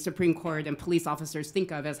what the Supreme Court and police officers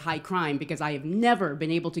think of as high crime, because I have never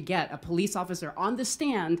been able to get a police officer on the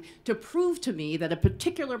stand to prove to me that a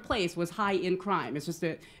particular place was high in crime. It's just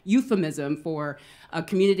a euphemism for a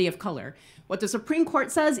community of color. What the Supreme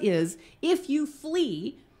Court says is, if you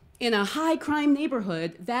flee in a high crime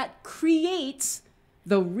neighborhood, that creates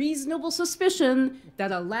the reasonable suspicion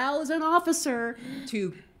that allows an officer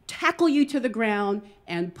to tackle you to the ground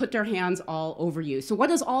and put their hands all over you. So what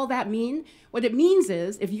does all that mean? What it means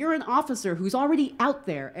is, if you're an officer who's already out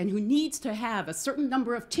there and who needs to have a certain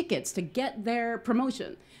number of tickets to get their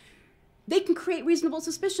promotion, they can create reasonable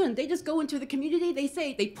suspicion. They just go into the community,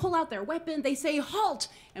 they pull out their weapon, they say, halt!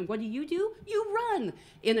 And what do? You run.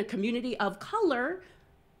 In a community of color,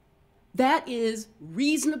 that is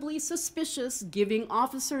reasonably suspicious, giving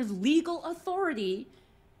officers legal authority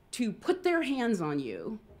to put their hands on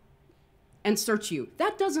you and search you.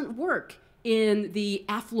 That doesn't work in the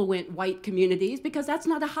affluent white communities because that's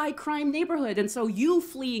not a high crime neighborhood. And so you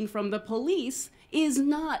fleeing from the police is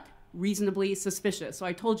not reasonably suspicious. So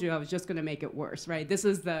I told you I was just going to make it worse, right? This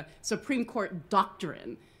is the Supreme Court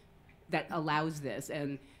doctrine that allows this.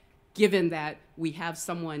 And given that we have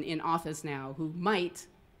someone in office now who might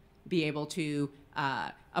be able to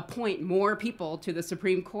appoint more people to the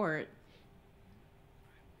Supreme Court,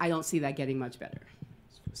 I don't see that getting much better.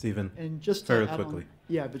 Stephen, and just very quickly.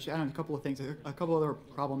 Yeah, but add on a couple of things. A couple other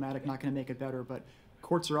problematic, not going to make it better, but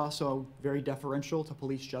courts are also very deferential to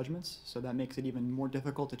police judgments, so that makes it even more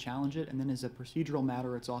difficult to challenge it. And then as a procedural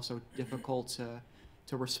matter, it's also difficult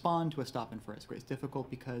to respond to a stop and frisk. It's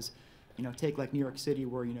difficult because, take like New York City,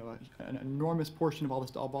 where an enormous portion of all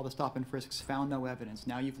the stop and frisks found no evidence.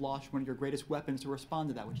 Now you've lost one of your greatest weapons to respond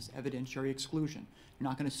to that, which is evidentiary exclusion. You're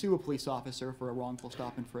not going to sue a police officer for a wrongful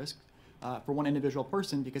stop and frisk for one individual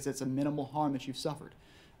person because it's a minimal harm that you've suffered.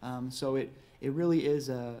 So it really is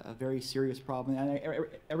a very serious problem. And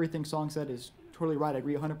everything Song said is totally right. I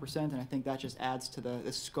agree 100%, and I think that just adds to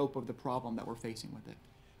the scope of the problem that we're facing with it.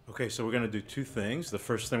 Okay, so we're going to do two things. The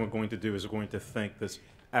first thing we're going to do is we're going to thank this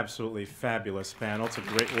absolutely fabulous panel. It's a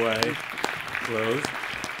great way to close.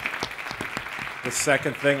 The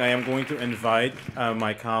second thing, I am going to invite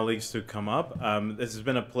my colleagues to come up. This has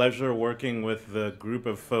been a pleasure working with the group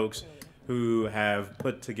of folks who have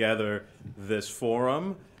put together this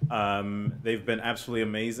forum. They've been absolutely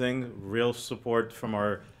amazing. Real support from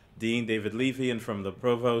our Dean, David Levy, and from the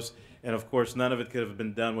Provost. And of course, none of it could have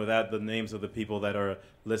been done without the names of the people that are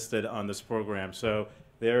listed on this program. So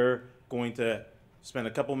they're going to spend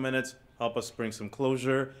a couple minutes, help us bring some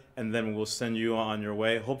closure, and then we'll send you on your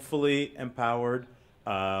way, hopefully empowered,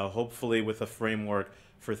 hopefully with a framework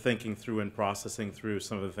for thinking through and processing through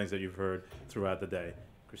some of the things that you've heard throughout the day.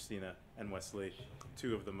 Christina and Wesley,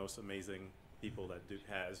 two of the most amazing people that Duke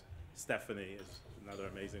has. Stephanie is another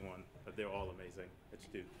amazing one, but they're all amazing. It's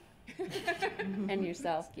Duke. And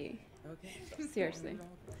yourself, Guy. Okay. Seriously.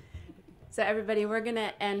 So everybody, we're going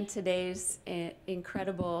to end today's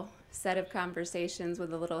incredible set of conversations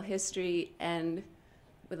with a little history and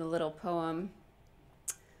with a little poem.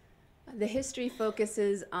 The history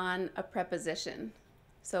focuses on a preposition.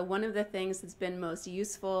 So one of the things that's been most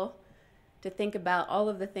useful to think about all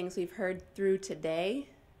of the things we've heard through today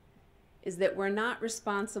is that we're not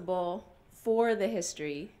responsible for the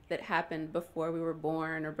history that happened before we were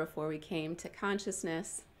born or before we came to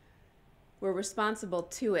consciousness. We're responsible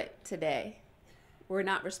to it today. We're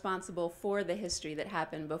not responsible for the history that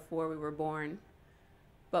happened before we were born,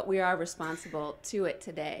 but we are responsible to it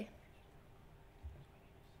today.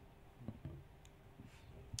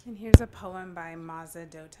 And here's a poem by Maza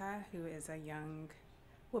Dota, who is a young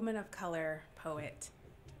woman of color poet.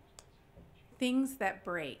 Things that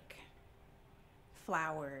break,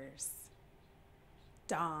 flowers,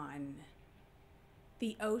 dawn,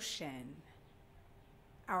 the ocean,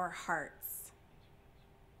 our hearts.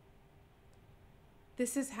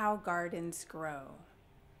 This is how gardens grow.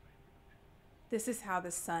 This is how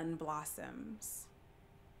the sun blossoms.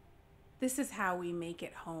 This is how we make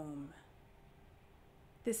it home.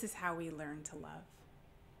 This is how we learn to love.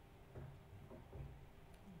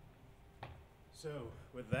 So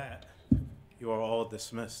with that, you are all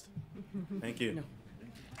dismissed. Thank you. No.